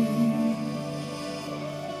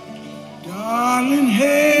 Darling,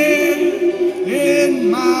 here in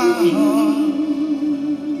my heart,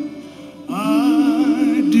 I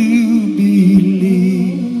do believe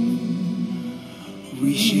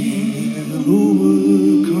we shall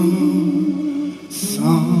overcome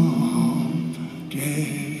someday.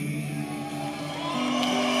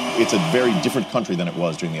 It's a very different country than it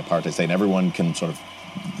was during the apartheid state, and everyone can sort of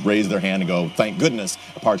raise their hand and go, thank goodness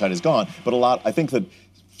apartheid is gone. But I think that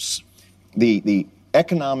the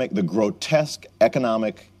grotesque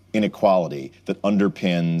economic inequality that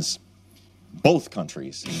underpins both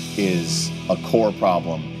countries is a core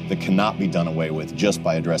problem that cannot be done away with just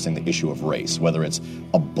by addressing the issue of race, whether it's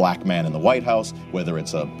a black man in the White House, whether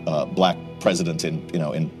it's a black president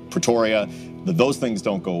in Pretoria. Those things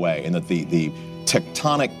don't go away, and that the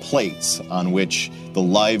tectonic plates on which the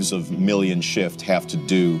lives of millions shift have to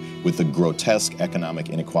do with the grotesque economic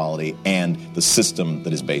inequality and the system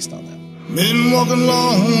that is based on that. Been walking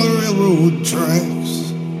along the railroad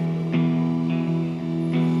tracks,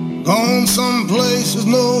 gone someplace there's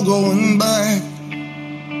no going back.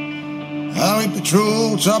 Highway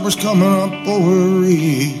patrol choppers coming up over a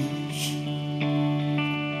ridge,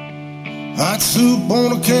 hot soup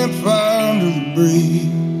on a campfire under the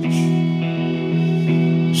bridge,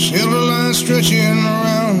 shelter line stretching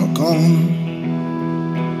around the corner.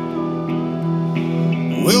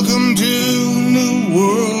 Welcome to New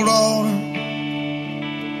World Order.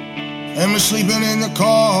 And we're sleeping in the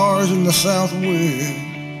cars in the Southwest.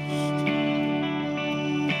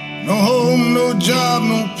 No home, no job,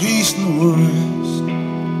 no peace, no rest.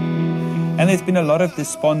 And there's been a lot of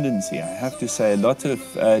despondency, I have to say, a lot of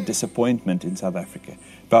disappointment in South Africa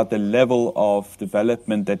about the level of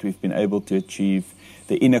development that we've been able to achieve,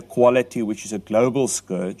 the inequality, which is a global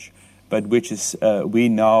scourge, but which is we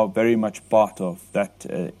now very much part of, that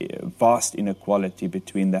vast inequality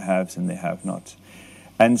between the haves and the have-nots.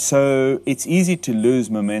 And so it's easy to lose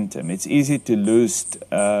momentum. It's easy to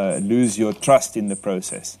lose your trust in the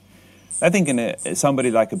process. I think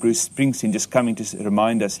somebody like a Bruce Springsteen just coming to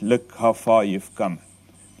remind us, look how far you've come.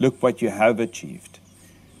 Look what you have achieved.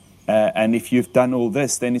 And if you've done all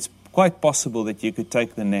this, then it's quite possible that you could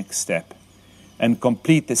take the next step and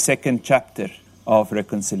complete the second chapter of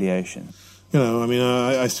reconciliation. You know, I mean,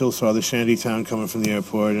 I still saw the shanty town coming from the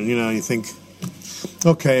airport, and, you know, you think,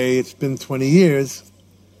 okay, it's been 20 years.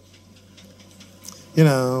 You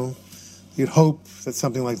know, you'd hope that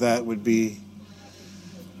something like that would be,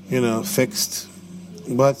 you know, fixed.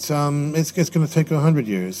 But it's going to take 100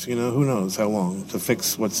 years, you know, who knows how long to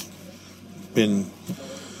fix what's been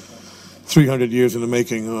 300 years in the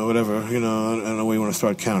making or whatever, you know, I don't know where you want to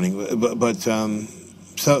start counting. But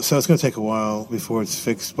so it's going to take a while before it's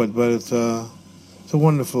fixed, but it's a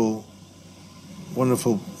wonderful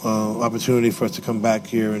opportunity for us to come back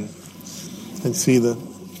here and see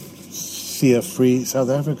a free South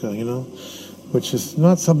Africa, you know, which is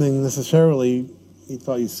not something necessarily you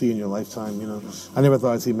thought you'd see in your lifetime, you know. I never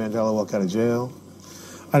thought I'd see Mandela walk out of jail.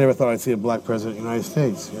 I never thought I'd see a black president of the United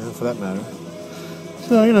States, you know, for that matter.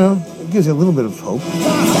 So, you know, it gives you a little bit of hope.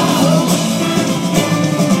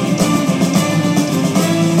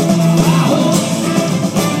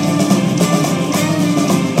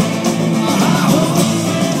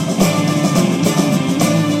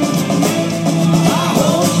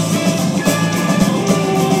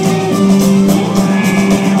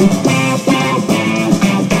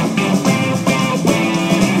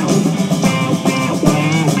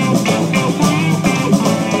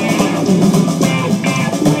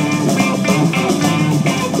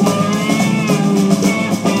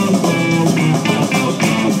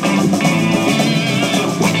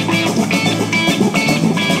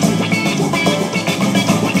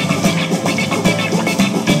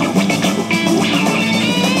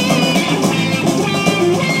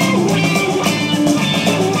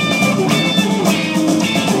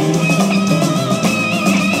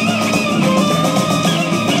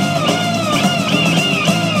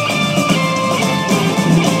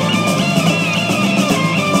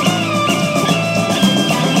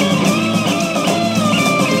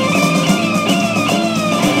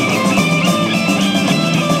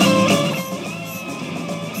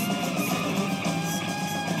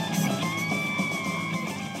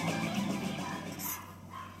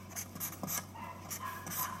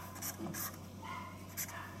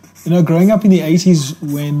 You know, growing up in the 80s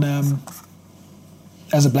when,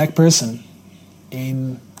 as a black person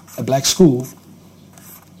in a black school,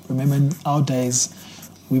 remember in our days,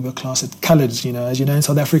 we were classed as coloured, you know. As you know, in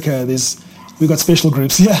South Africa, we got special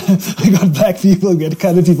groups, yeah. We got black people, we got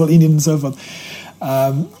coloured people, Indian and so forth.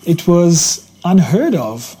 It was unheard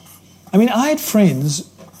of. I mean, I had friends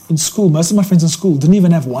in school, most of my friends in school didn't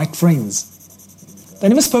even have white friends. They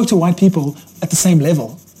never spoke to white people at the same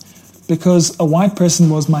level, because a white person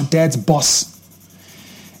was my dad's boss.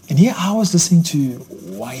 And here I was listening to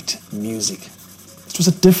white music. It was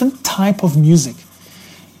a different type of music.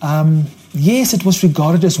 Yes, it was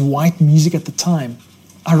regarded as white music at the time.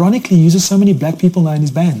 Ironically, he uses so many black people now in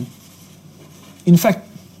his band. In fact,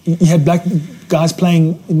 he had black guys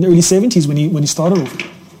playing in the early 70s when he started off.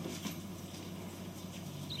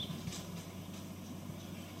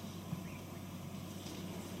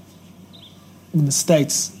 In the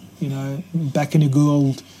States, you know, back in the good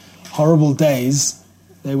old horrible days,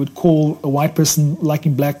 they would call a white person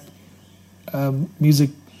liking black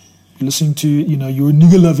music, listening to, you know, your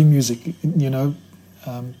nigger-loving music, you know.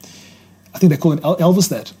 I think they call it Elvis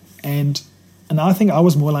that. And I think I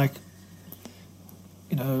was more like,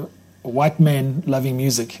 you know, a white man loving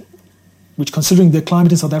music, which, considering the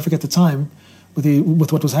climate in South Africa at the time, with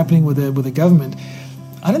what was happening with the government,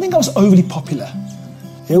 I don't think I was overly popular.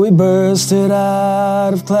 Yeah, we bursted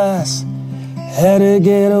out of class, had to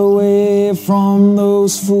get away from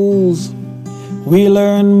those fools. We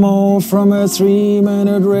learned more from a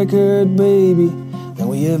 3-minute record, baby, than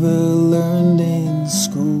we ever learned in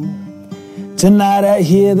school. Tonight I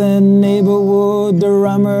hear the neighborhood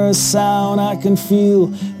drummer sound. I can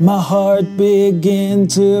feel my heart begin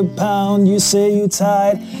to pound. You say you're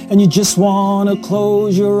tired and you just want to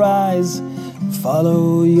close your eyes and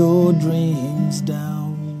follow your dreams down.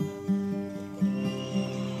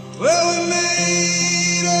 Well, we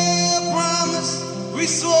made a promise, we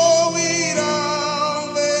swore we'd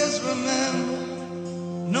always remember.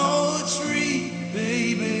 No retreat,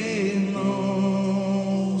 baby,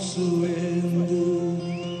 no surrender.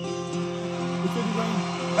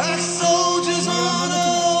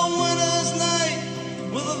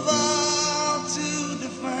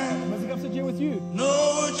 with you.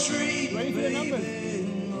 No retreat, Ready for the number?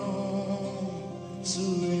 baby, no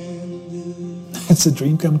surrender. It's a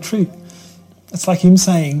dream come true. It's like him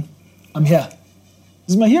saying, I'm here.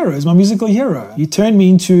 He's my hero. He's my musical hero. He turned me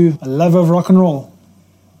into a lover of rock and roll.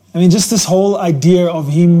 I mean, just this whole idea of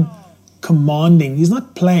him commanding. He's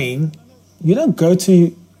not playing. You don't go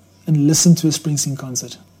to and listen to a Springsteen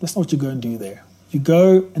concert. That's not what you go and do there. You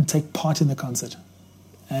go and take part in the concert.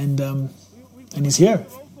 And he's here.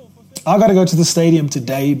 I got to go to the stadium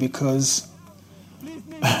today because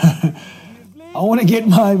I want to get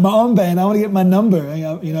my armband. I want to get my number.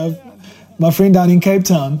 You know, my friend down in Cape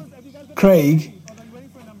Town, Craig,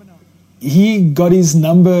 he got his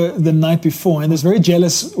number the night before, and I was very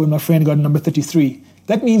jealous when my friend got number 33.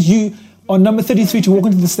 That means you are number 33 to walk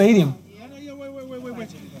into the stadium. Wait.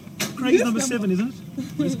 Craig's number 7, isn't it?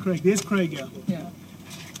 Where's Craig? There's Craig, yeah.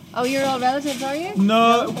 Oh, you're all relatives, are you?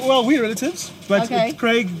 No, well, we're relatives, but Okay.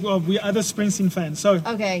 Craig, well, we're other Springsteen fans. So,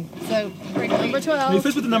 Okay, so number 12. you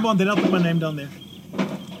first put the number on, then I'll put my name down there.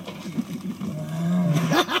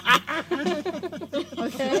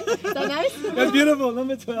 Okay, is that nice? That's beautiful,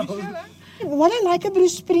 number 12. What I like about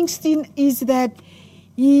Bruce Springsteen is that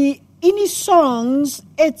in his songs,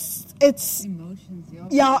 it's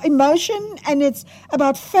emotion, and it's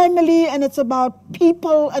about family, and it's about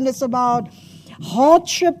people, and it's about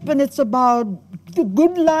hardship, and it's about the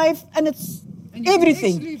good life, and it's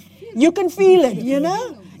everything. You can feel it, you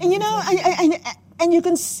know, and you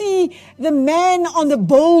can see the man on the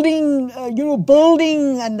building,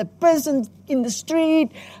 building, and the person in the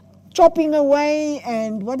street chopping away,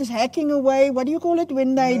 and what is hacking away? What do you call it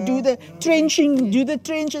when they do the trenching, do the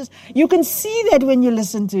trenches? You can see that when you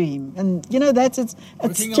listen to him, and you know it's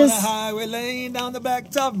Working just. on a highway, laying down the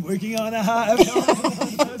blacktop, working on a highway.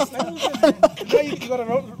 You got to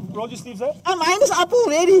roll your sleeves up? Mine is up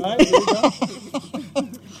already. Right, there you go.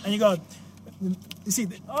 And you got, you see,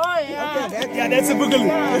 Oh, yeah. okay, that's a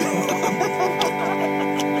boogaloo.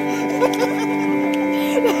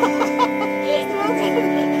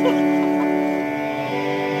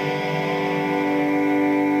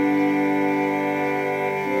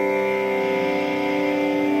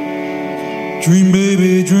 Dream,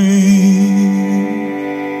 baby, dream.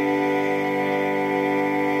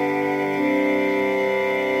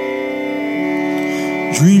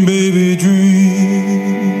 Dream, baby,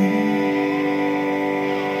 dream.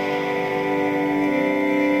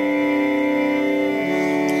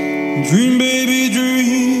 Dream, baby,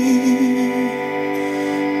 dream.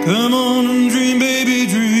 Come on and dream, baby,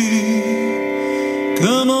 dream.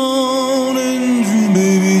 Come on and dream,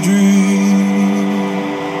 baby, dream.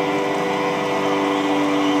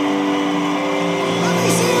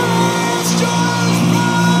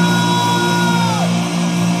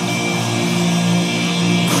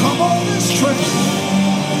 Come on this train.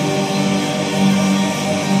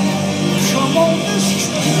 Come on this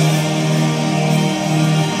train.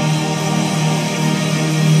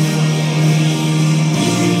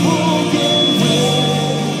 People get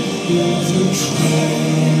ready. There's a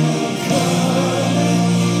train coming.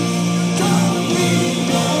 Don't be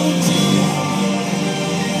no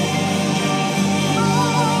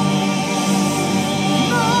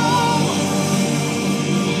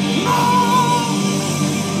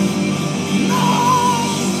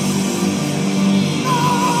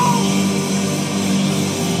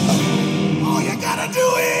all you gotta do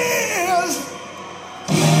is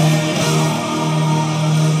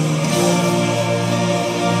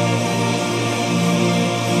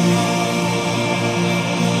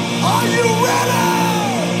are you ready?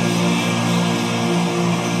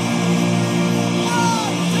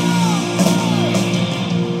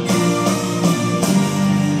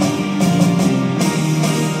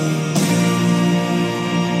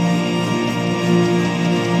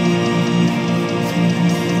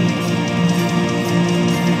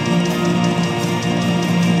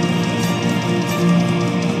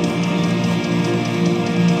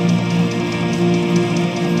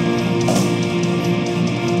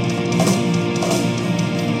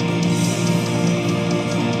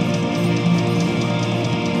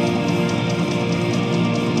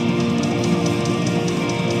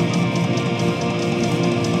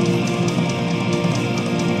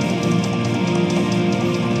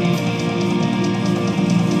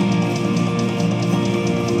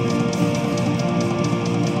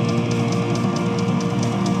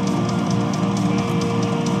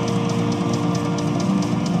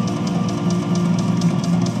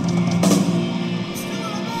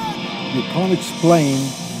 You can't explain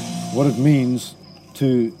what it means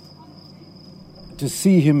to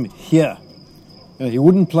see him here. You know, he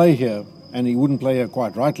wouldn't play here and he wouldn't play here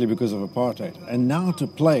quite rightly because of apartheid. And now to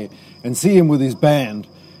play and see him with his band,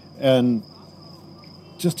 and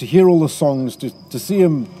just to hear all the songs, to see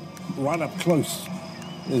him right up close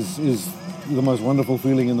is the most wonderful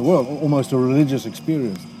feeling in the world, almost a religious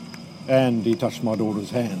experience. And he touched my daughter's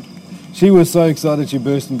hand. She was so excited she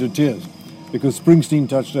burst into tears because Springsteen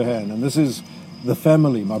touched her hand. And this is the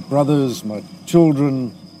family, my brothers, my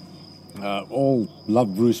children, all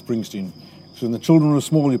loved Bruce Springsteen. So when the children were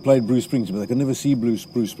small, he played Bruce Springsteen, but they could never see Bruce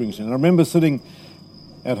Springsteen. And I remember sitting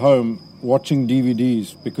at home watching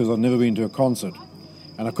DVDs because I'd never been to a concert,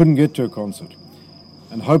 and I couldn't get to a concert,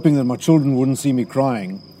 and hoping that my children wouldn't see me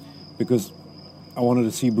crying because I wanted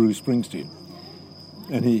to see Bruce Springsteen.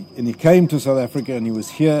 And he came to South Africa, and he was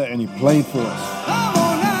here, and he played for us.